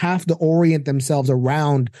kind of have to orient themselves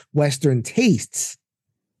around Western tastes,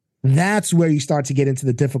 that's where you start to get into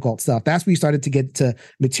the difficult stuff. That's where you started to get to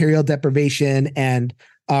material deprivation and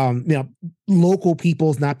local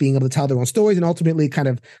peoples not being able to tell their own stories and ultimately kind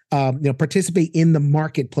of, participate in the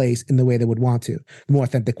marketplace in the way they would want to, the more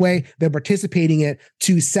authentic way. They're participating it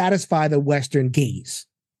to satisfy the Western gaze,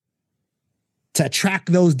 to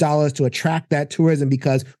attract those dollars, to attract that tourism,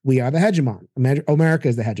 because we are the hegemon. America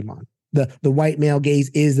is the hegemon. The white male gaze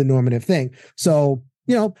is the normative thing. So,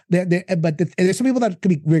 but there's some people that could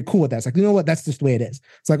be very cool with that. It's like, you know what? That's just the way it is.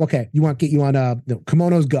 It's like, okay, you want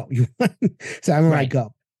kimonos, go. Samurai,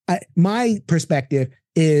 go. My perspective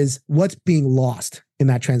is what's being lost in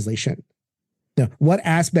that translation. What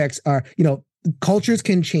aspects are, cultures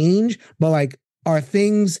can change, but are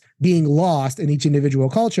things being lost in each individual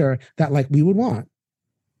culture that we would want?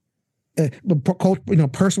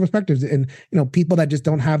 Personal perspectives and people that just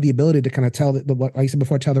don't have the ability to kind of tell what I said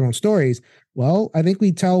before, tell their own stories. Well, I think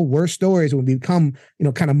we tell worse stories when we become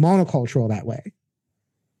kind of monocultural that way,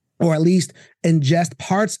 or at least ingest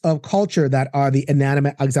parts of culture that are the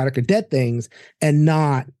inanimate, exotic, or dead things, and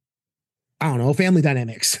not, I don't know, family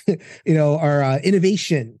dynamics, or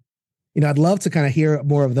innovation. I'd love to kind of hear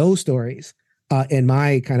more of those stories in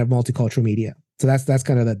my kind of multicultural media. So that's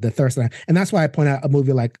kind of the thirst, and that's why I point out a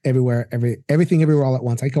movie like Everything Everywhere All at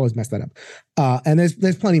Once. I can always mess that up. And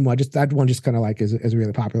there's plenty more. Just that one, just kind of is a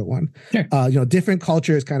really popular one. Sure. Different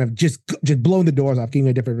cultures kind of just blowing the doors off, giving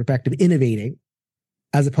a different perspective, innovating,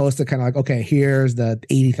 as opposed to kind of okay, here's the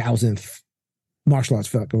 80,000th martial arts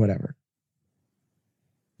film or whatever.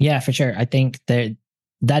 Yeah, for sure. I think that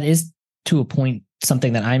is to a point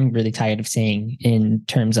something that I'm really tired of seeing in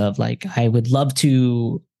terms of I would love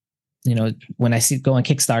to. When I go on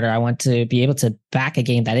Kickstarter, I want to be able to back a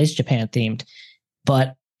game that is Japan themed,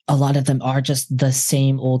 but a lot of them are just the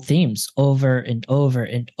same old themes over and over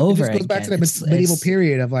and over. It goes back to that medieval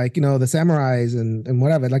period of the samurais and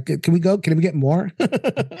whatever. Can we get more?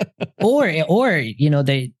 or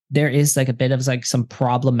there is a bit of some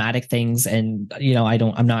problematic things, and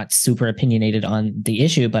I'm not super opinionated on the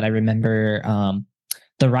issue, but I remember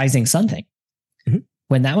the Rising Sun thing. Mm-hmm.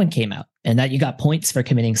 When that one came out, and that you got points for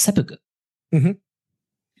committing seppuku. Mm-hmm.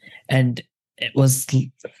 And it was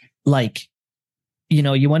you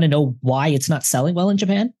want to know why it's not selling well in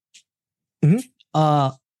Japan? Mm-hmm.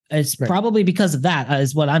 It's probably because of that,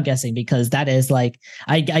 is what I'm guessing, because that is I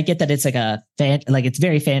get that it's it's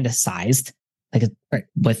very fantasized,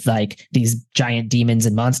 with these giant demons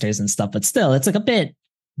and monsters and stuff, but still it's a bit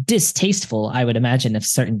distasteful, I would imagine, of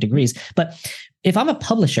certain degrees. But if I'm a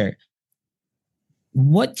publisher,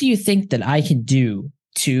 what do you think that I can do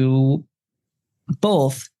to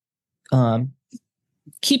both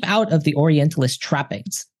keep out of the Orientalist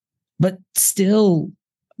trappings, but still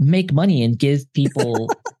make money and give people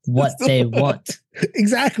what they want?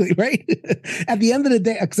 Exactly, right? At the end of the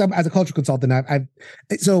day, because as a cultural consultant,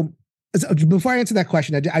 So before I answer that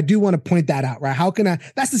question, I do want to point that out, right? How can I,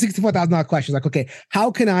 that's the $64,000 question. Like, okay,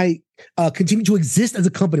 how can I continue to exist as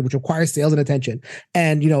a company, which requires sales and attention,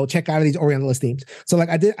 and, check out of these Orientalist themes. So like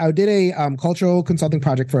I did a cultural consulting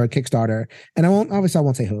project for a Kickstarter, and I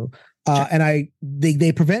won't say who. And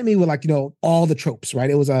they prevent me with all the tropes, right?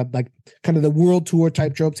 It was like kind of the world tour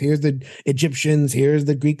type tropes. Here's the Egyptians, here's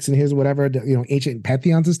the Greeks, and here's whatever, ancient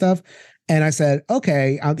pantheons and stuff. And I said,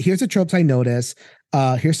 okay, here's the tropes I notice.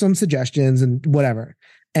 Here's some suggestions and whatever.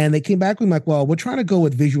 And they came back with like, well, we're trying to go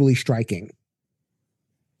with visually striking.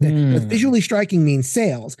 Visually striking means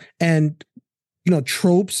sales, and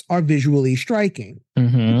tropes are visually striking.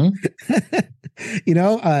 Mm-hmm.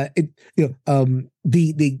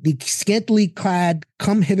 The scantily clad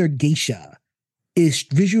come hither geisha is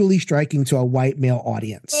visually striking to a white male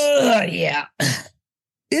audience. Yeah.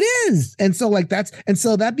 It is. And so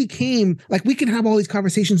that became like, we can have all these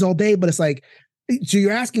conversations all day, but it's like, so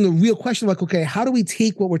you're asking a real question, like, okay, how do we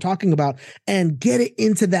take what we're talking about and get it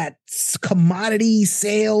into that commodity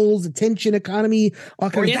sales, attention economy?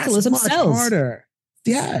 Orientalism sells. Harder.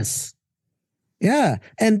 Yes. Yeah.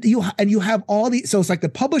 And you have all these, so it's like the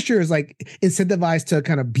publisher is like incentivized to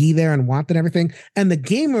kind of be there and want that and everything. And the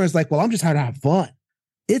gamer is like, well, I'm just here to have fun.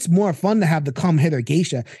 It's more fun to have the come hither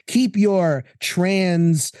geisha. Keep your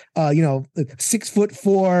trans,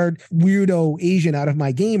 6'4" weirdo Asian out of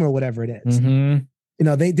my game or whatever it is. Mm-hmm.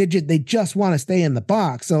 They just want to stay in the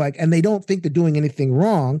box. So and they don't think they're doing anything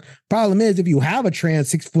wrong. Problem is, if you have a trans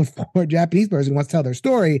 6'4" Japanese person who wants to tell their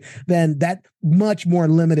story, then that much more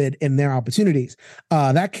limited in their opportunities.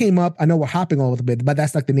 That came up. I know we're hopping all a bit, but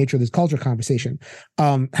that's like the nature of this culture conversation.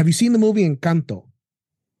 Have you seen the movie Encanto?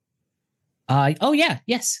 Oh yeah,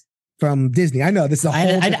 yes. From Disney. I know this is a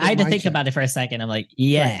whole. I had to think about it for a second. I'm like,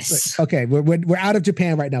 yes. Right. Okay, we're out of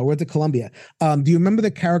Japan right now. We're to Colombia. Do you remember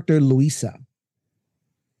the character Luisa?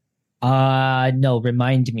 No.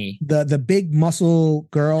 Remind me. The big muscle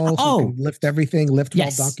girl who can lift everything, lift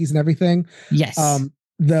 12 donkeys and everything. Yes.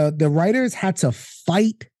 The writers had to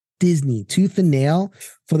fight Disney tooth and nail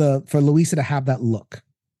for Luisa to have that look.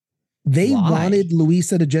 They wanted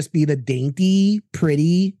Luisa to just be the dainty,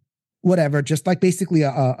 pretty, whatever, just like basically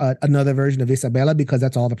another version of Isabella, because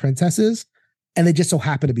that's all the princesses, and they just so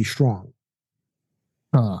happen to be strong.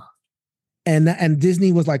 Huh. And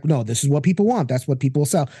Disney was like, no, this is what people want. That's what people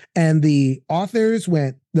sell. And the authors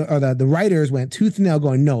the writers went tooth and nail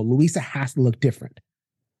going, no, Luisa has to look different.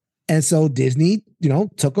 And so Disney,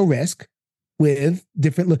 took a risk with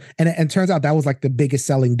different look. And it turns out that was like the biggest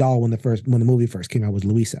selling doll when the movie first came out was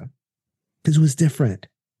Luisa. Because it was different.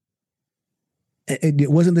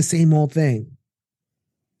 It wasn't the same old thing.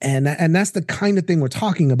 And that's the kind of thing we're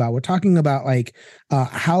talking about. We're talking about like,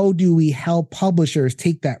 how do we help publishers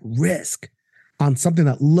take that risk on something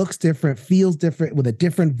that looks different, feels different, with a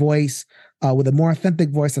different voice, with a more authentic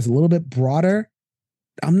voice that's a little bit broader.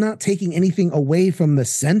 I'm not taking anything away from the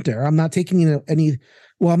center. I'm not taking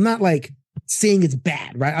I'm not like saying it's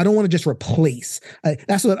bad, right? I don't want to just replace.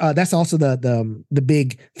 That's also the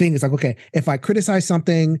big thing. It's like, okay, if I criticize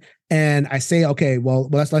something and I say, okay, well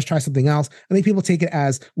let's try something else, I think people take it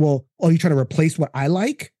as, well, are you trying to replace what I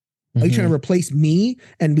like? Are you trying to replace me?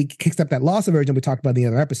 And we kicked up that loss aversion we talked about in the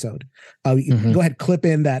other episode. Go ahead, clip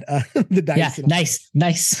in that the dice. Yeah,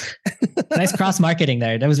 nice cross marketing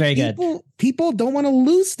there. That was very good. People don't want to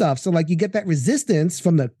lose stuff, so like you get that resistance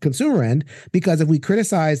from the consumer end, because if we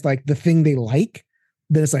criticize like the thing they like,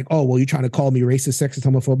 then it's like, oh well, you're trying to call me racist, sexist,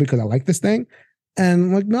 homophobic because I like this thing, and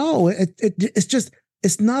I'm like, no,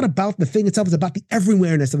 it's not about the thing itself. It's about the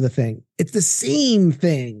everywhereness of the thing. It's the same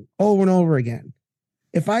thing over and over again.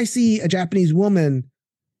 If I see a Japanese woman,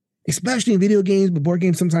 especially in video games, but board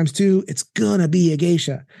games sometimes too, it's gonna be a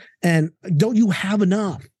geisha. And don't you have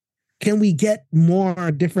enough? Can we get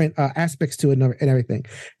more different aspects to it and everything?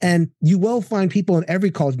 And you will find people in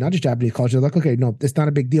every culture, not just Japanese culture, like, okay, no, it's not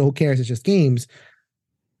a big deal. Who cares? It's just games.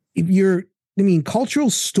 Cultural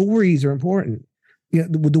stories are important.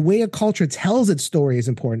 The way a culture tells its story is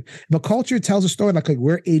important. If a culture tells a story like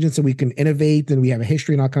we're agents and we can innovate and we have a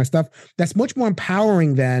history and all kind of stuff, that's much more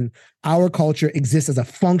empowering than our culture exists as a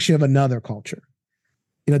function of another culture.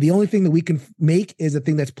 The only thing that we can make is a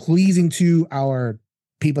thing that's pleasing to our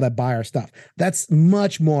people that buy our stuff. That's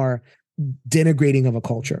much more denigrating of a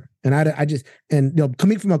culture. And I just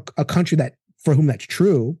coming from a country that for whom that's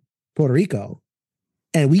true, Puerto Rico,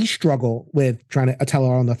 and we struggle with trying to tell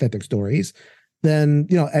our own authentic stories, then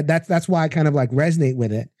that's why I kind of like resonate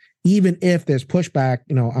with it, even if there's pushback,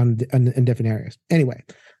 in different areas. Anyway,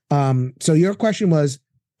 so your question was,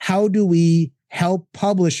 how do we help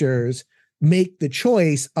publishers make the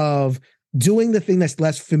choice of doing the thing that's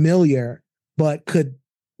less familiar, but could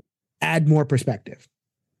add more perspective.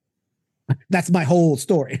 That's my whole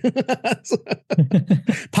story.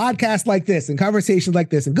 Podcasts like this and conversations like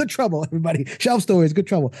this and Good Trouble, everybody. Shelf Stories, Good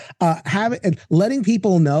Trouble. And letting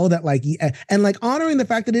people know that like, and like honoring the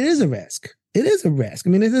fact that it is a risk. It is a risk. I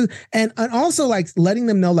mean, it is, and also like letting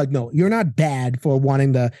them know, like, no, you're not bad for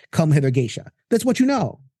wanting to come hither geisha. That's what you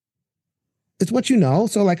know. It's what you know.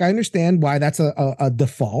 So like, I understand why that's a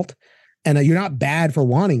default, and you're not bad for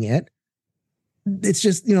wanting it. It's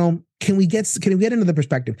just, you know, can we get into the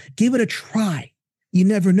perspective? Give it a try. You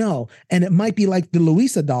never know. And it might be like the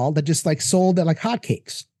Louisa doll that just like sold at like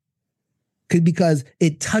hotcakes. Because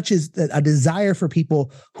it touches a desire for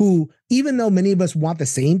people who, even though many of us want the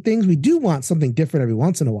same things, we do want something different every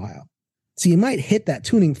once in a while. So you might hit that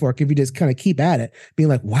tuning fork if you just kind of keep at it, being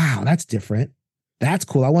like, wow, that's different. That's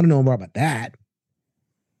cool. I want to know more about that.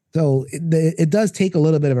 So it does take a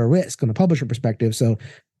little bit of a risk on a publisher perspective. So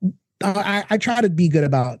I try to be good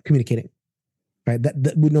about communicating, right?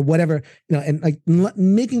 That you know, whatever, you know, and like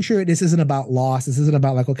making sure this isn't about loss. This isn't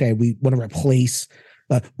about like, okay, we want to replace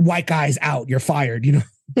white guys out. You're fired. You know,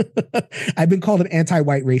 I've been called an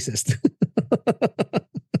anti-white racist.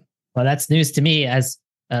 Well, that's news to me as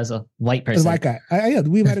a white person. As a white guy, yeah,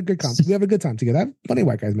 we've had a good we have a good time together. I have plenty of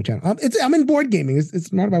white guys on my channel. I'm in board gaming.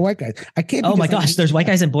 It's not about white guys. I can't. Oh my gosh, there's white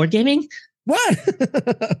guys in board gaming. What?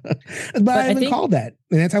 but I've been called that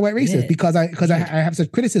an anti-white racist because I have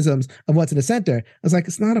such criticisms of what's in the center. I was like,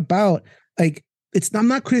 it's not about like I'm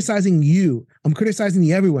not criticizing you. I'm criticizing the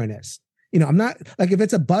everywhereness. You know, I'm not like if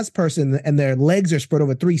it's a bus person and their legs are spread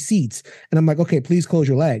over 3 seats, and I'm like, okay, please close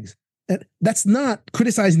your legs. And that's not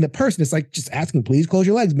criticizing the person. It's like just asking, please close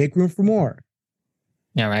your legs, make room for more.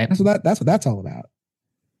 Yeah, right. That's what that's all about.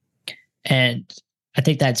 And I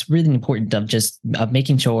think that's really important of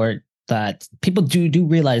making sure that people do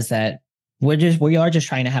realize that we are just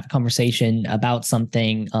trying to have a conversation about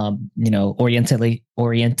something, you know,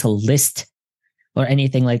 Orientalist or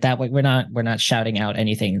anything like that. We're not shouting out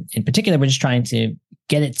anything in particular. We're just trying to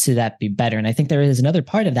get it to that be better. And I think there is another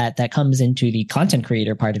part of that comes into the content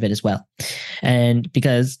creator part of it as well. And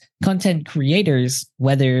because content creators,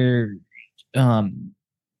 whether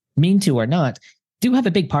mean to or not, do have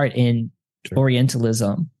a big part in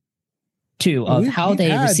Orientalism too, of how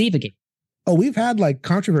they receive a game. Oh, we've had like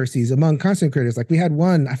controversies among content creators. Like we had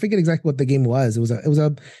one, I forget exactly what the game was. It was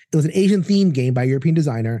an Asian themed game by a European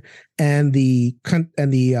designer, and the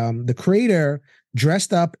creator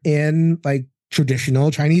dressed up in like traditional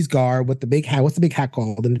Chinese garb with the big hat. What's the big hat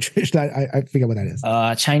called? And I forget what that is.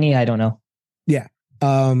 Chinese, I don't know. Yeah.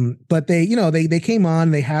 But they, you know, they came on,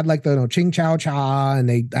 they had like the ching chow cha, and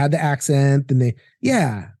they had the accent, and they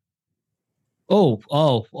Oh.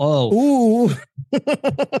 Ooh.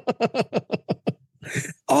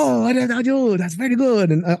 Oh, that's very good.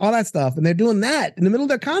 And all that stuff. And they're doing that in the middle of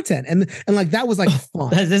their content. And like, that was like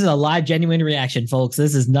fun. This is a live, genuine reaction, folks.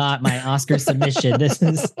 This is not my Oscar submission. This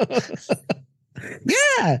is.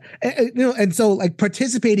 Yeah. You know, and so like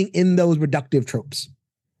participating in those reductive tropes.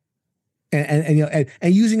 And you know,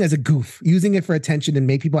 and using it as a goof, using it for attention and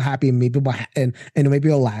make people happy and make people and make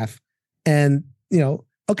people laugh. And, you know,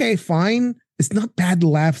 okay, fine. It's not bad to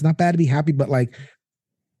laugh. It's not bad to be happy, but like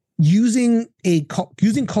using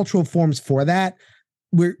cultural forms for that,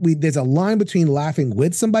 there's a line between laughing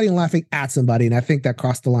with somebody and laughing at somebody. And I think that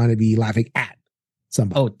crossed the line to be laughing at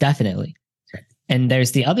somebody. Oh, definitely. And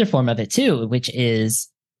there's the other form of it too, which is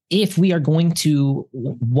if we are going to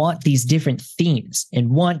want these different themes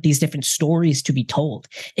and want these different stories to be told,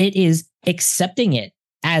 it is accepting it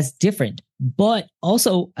as different, but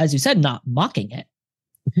also, as you said, not mocking it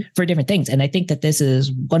for different things. And I think that this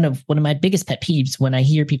is one of my biggest pet peeves when I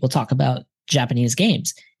hear people talk about Japanese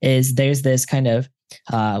games is there's this kind of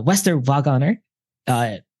Western Wagner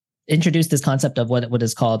introduced this concept of what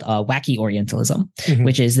is called wacky Orientalism,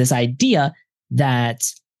 which is this idea that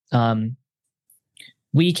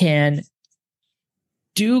we can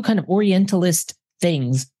do kind of Orientalist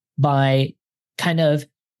things by kind of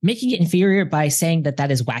making it inferior by saying that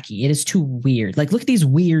is wacky. It is too weird. Like, look at these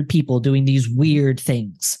weird people doing these weird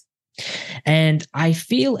things. And I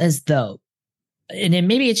feel as though, and then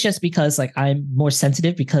maybe it's just because like I'm more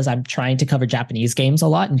sensitive because I'm trying to cover Japanese games a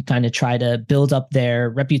lot and kind of try to build up their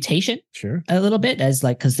reputation a little bit as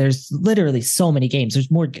like, because there's literally so many games. There's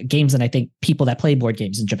more games than I think people that play board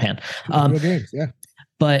games in Japan. Games, yeah.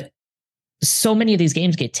 But so many of these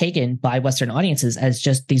games get taken by Western audiences as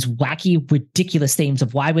just these wacky, ridiculous themes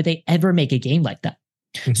of why would they ever make a game like that?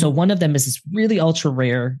 So one of them is this really ultra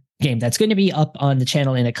rare game that's going to be up on the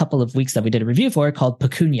channel in a couple of weeks that we did a review for called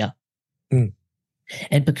Pecunia. And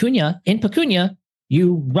in Pecunia,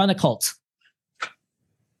 you run a cult.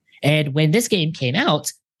 And when this game came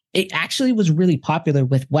out, it actually was really popular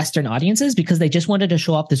with Western audiences because they just wanted to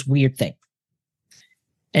show off this weird thing.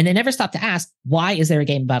 And they never stopped to ask, why is there a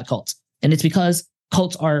game about a cult? And it's because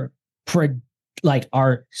cults are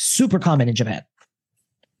super common in Japan.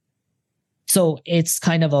 So it's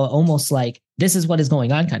kind of almost like this is what is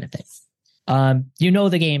going on kind of thing.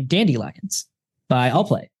 The game Dandelions by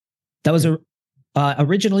Allplay. That was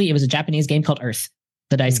originally it was a Japanese game called Earth,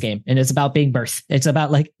 the dice game, and it's about being birth. It's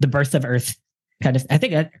about like the birth of Earth, kind of. I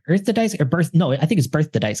think Earth the dice or birth. No, I think it's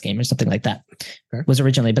Birth the Dice game or something like that. Okay. Was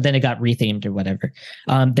originally, but then it got rethemed or whatever.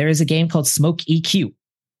 There is a game called Smoke EQ.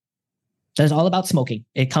 That's all about smoking.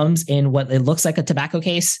 It comes in what it looks like a tobacco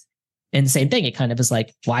case. And the same thing, it kind of is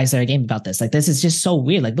like, why is there a game about this? Like, this is just so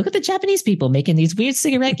weird. Like, look at the Japanese people making these weird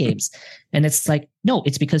cigarette games. And it's like, no,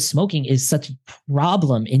 it's because smoking is such a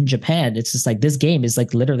problem in Japan. It's just like, this game is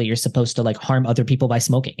like, literally, you're supposed to like harm other people by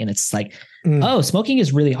smoking. And it's like, oh, smoking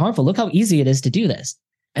is really harmful. Look how easy it is to do this.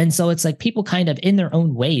 And so it's like people kind of in their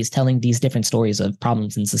own ways telling these different stories of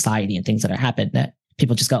problems in society and things that are happening that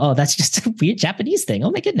people just go, oh, that's just a weird Japanese thing.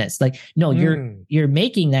 Oh my goodness. Like, no, you're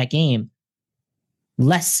making that game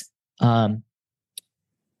less impactful.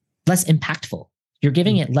 You're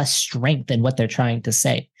giving it less strength than what they're trying to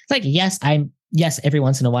say. It's like, yes, every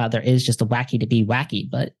once in a while there is just a wacky to be wacky,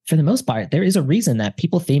 but for the most part, there is a reason that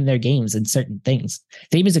people theme their games in certain things.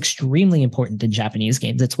 Theme is extremely important in Japanese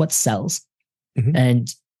games. It's what sells.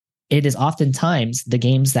 And it is oftentimes the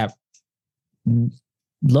games that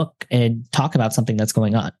look and talk about something that's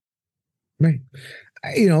going on. Right.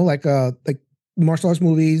 Like martial arts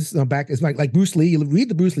movies back is like Bruce Lee. You read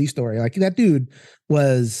the Bruce Lee story. Like that dude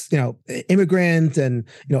was, immigrant and,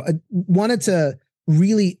 wanted to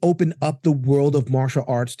really open up the world of martial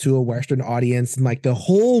arts to a Western audience and like the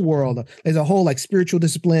whole world. There's a whole like spiritual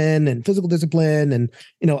discipline and physical discipline and,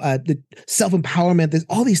 the self-empowerment. There's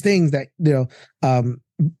all these things that,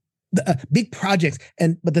 big projects.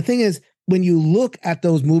 But the thing is, when you look at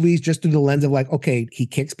those movies just through the lens of like, okay, he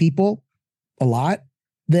kicks people a lot,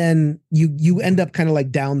 then you end up kind of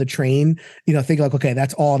like down the train, thinking like, okay,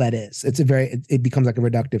 that's all that is. It becomes like a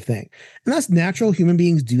reductive thing. And that's natural. Human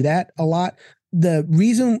beings do that a lot. The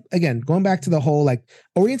reason, again, going back to the whole, like,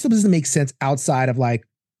 Orientalism doesn't make sense outside of like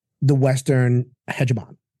the Western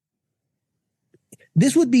hegemon.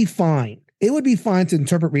 This would be fine. It would be fine to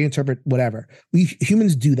interpret, reinterpret, whatever. We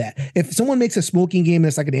humans do that. If someone makes a smoking game and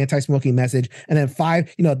it's like an anti-smoking message, and then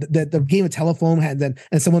the game of telephone and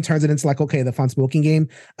someone turns it into like, okay, the fun smoking game.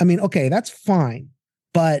 I mean, okay, that's fine.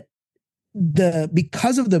 But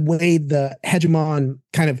because of the way the hegemon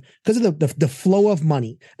because of the flow of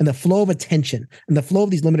money and the flow of attention and the flow of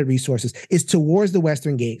these limited resources is towards the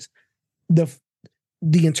Western gaze, the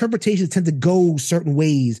interpretations tend to go certain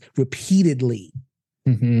ways repeatedly.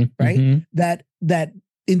 Right? That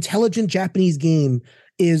intelligent Japanese game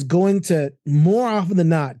is going to more often than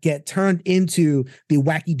not get turned into the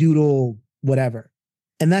wacky doodle whatever.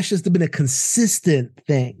 And that's just been a consistent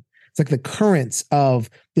thing. It's like the currents of,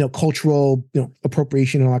 cultural,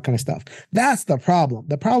 appropriation and all that kind of stuff. That's the problem.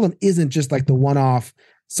 The problem isn't just like the one-off,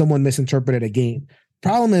 someone misinterpreted a game.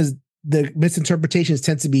 Problem is the misinterpretations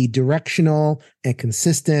tend to be directional and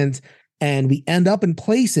consistent. And we end up in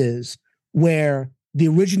places where the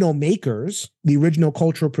original makers, the original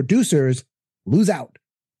cultural producers lose out.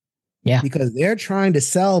 Yeah. Because they're trying to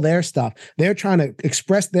sell their stuff. They're trying to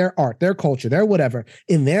express their art, their culture, their whatever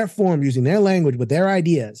in their form, using their language with their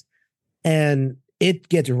ideas. And it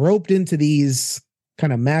gets roped into these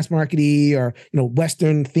kind of mass markety or,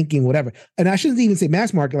 Western thinking, whatever. And I shouldn't even say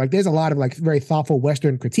mass market. Like there's a lot of like very thoughtful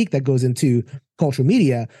Western critique that goes into cultural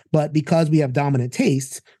media. But because we have dominant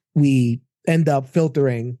tastes, we end up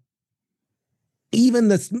filtering. Even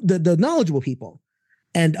the knowledgeable people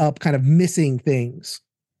end up kind of missing things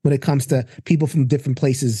when it comes to people from different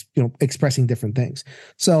places, expressing different things.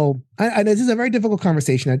 So this is a very difficult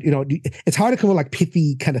conversation. It's hard to come with like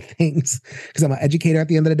pithy kind of things because I'm an educator at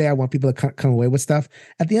the end of the day. I want people to come away with stuff.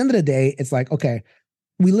 At the end of the day, it's like, okay,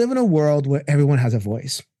 we live in a world where everyone has a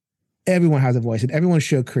voice. Everyone has a voice and everyone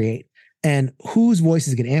should create. And whose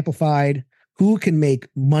voices get amplified, who can make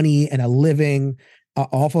money and a living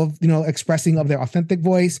off of, expressing of their authentic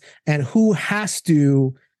voice, and who has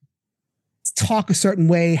to talk a certain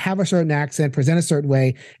way, have a certain accent, present a certain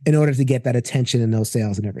way in order to get that attention and those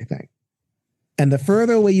sales and everything. And the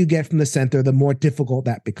further away you get from the center, the more difficult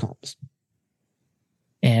that becomes.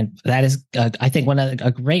 And that is, I think,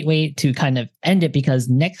 a great way to kind of end it, because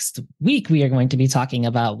next week we are going to be talking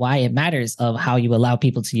about why it matters of how you allow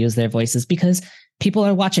people to use their voices, because people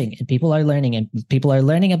are watching and people are learning, and people are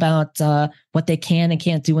learning about what they can and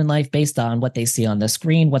can't do in life based on what they see on the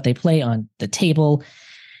screen, what they play on the table.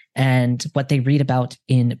 and what they read about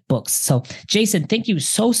in books. So, Jason, thank you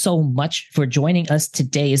so much for joining us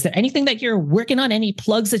today. Is there anything that you're working on? Any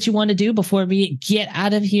plugs that you want to do before we get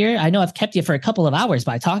out of here? I know I've kept you for a couple of hours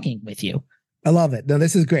by talking with you. I love it. No,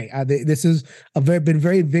 this is great. This is been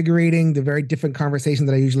very invigorating, the very different conversation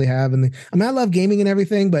that I usually have. And I love gaming and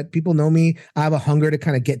everything, but people know me. I have a hunger to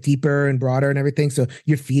kind of get deeper and broader and everything. So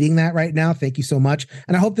you're feeding that right now. Thank you so much.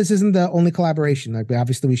 And I hope this isn't the only collaboration. Like,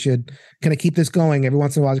 obviously we should kind of keep this going every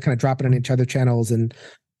once in a while, just kind of drop it on each other's channels and,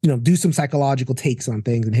 do some psychological takes on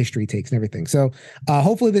things and history takes and everything. So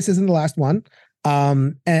hopefully this isn't the last one.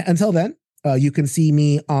 And until then, you can see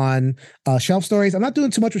me on Shelf Stories. I'm not doing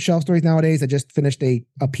too much with Shelf Stories nowadays. I just finished a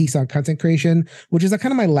piece on content creation, which is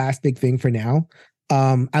kind of my last big thing for now.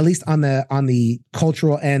 At least on the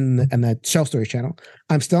cultural and the Shelf Stories channel.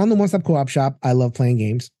 I'm still on the One Stop Co-op Shop. I love playing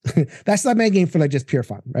games. That's not my game for just pure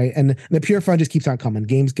fun, right? And the pure fun just keeps on coming.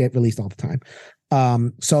 Games get released all the time.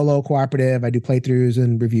 Solo, cooperative. I do playthroughs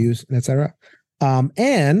and reviews, and etc.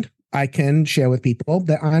 And I can share with people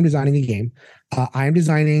that I'm designing a game. I'm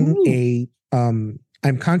designing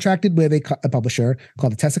I'm contracted with a publisher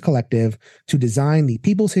called the Tessa Collective to design the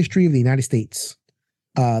People's History of the United States.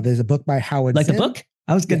 There's a book by Howard Like Zinn. the book?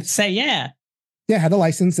 I was going to say, yeah. Yeah, I had the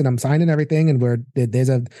license and I'm signed and everything. And there's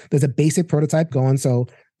a basic prototype going. So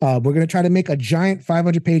we're going to try to make a giant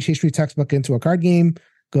 500-page history textbook into a card game.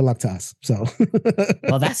 Good luck to us. So,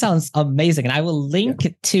 well, that sounds amazing. And I will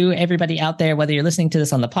link to everybody out there, whether you're listening to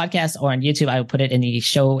this on the podcast or on YouTube. I will put it in the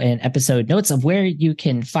show and episode notes of where you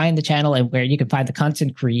can find the channel and where you can find the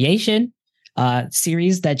content creation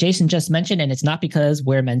series that Jason just mentioned. And it's not because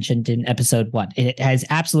we're mentioned in episode 1. It has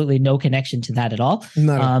absolutely no connection to that at all.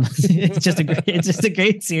 It's just a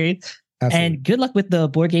great series. Absolutely. And good luck with the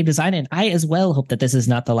board game design. And I as well hope that this is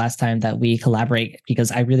not the last time that we collaborate,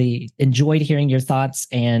 because I really enjoyed hearing your thoughts.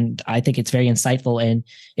 And I think it's very insightful. And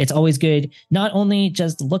it's always good, not only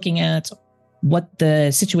just looking at what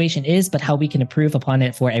the situation is, but how we can improve upon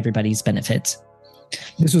it for everybody's benefit.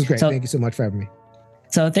 This was great. Thank you so much for having me.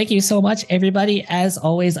 So thank you so much, everybody. As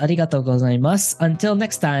always, arigatou gozaimasu. Until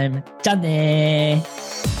next time, じゃあね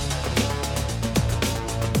ー.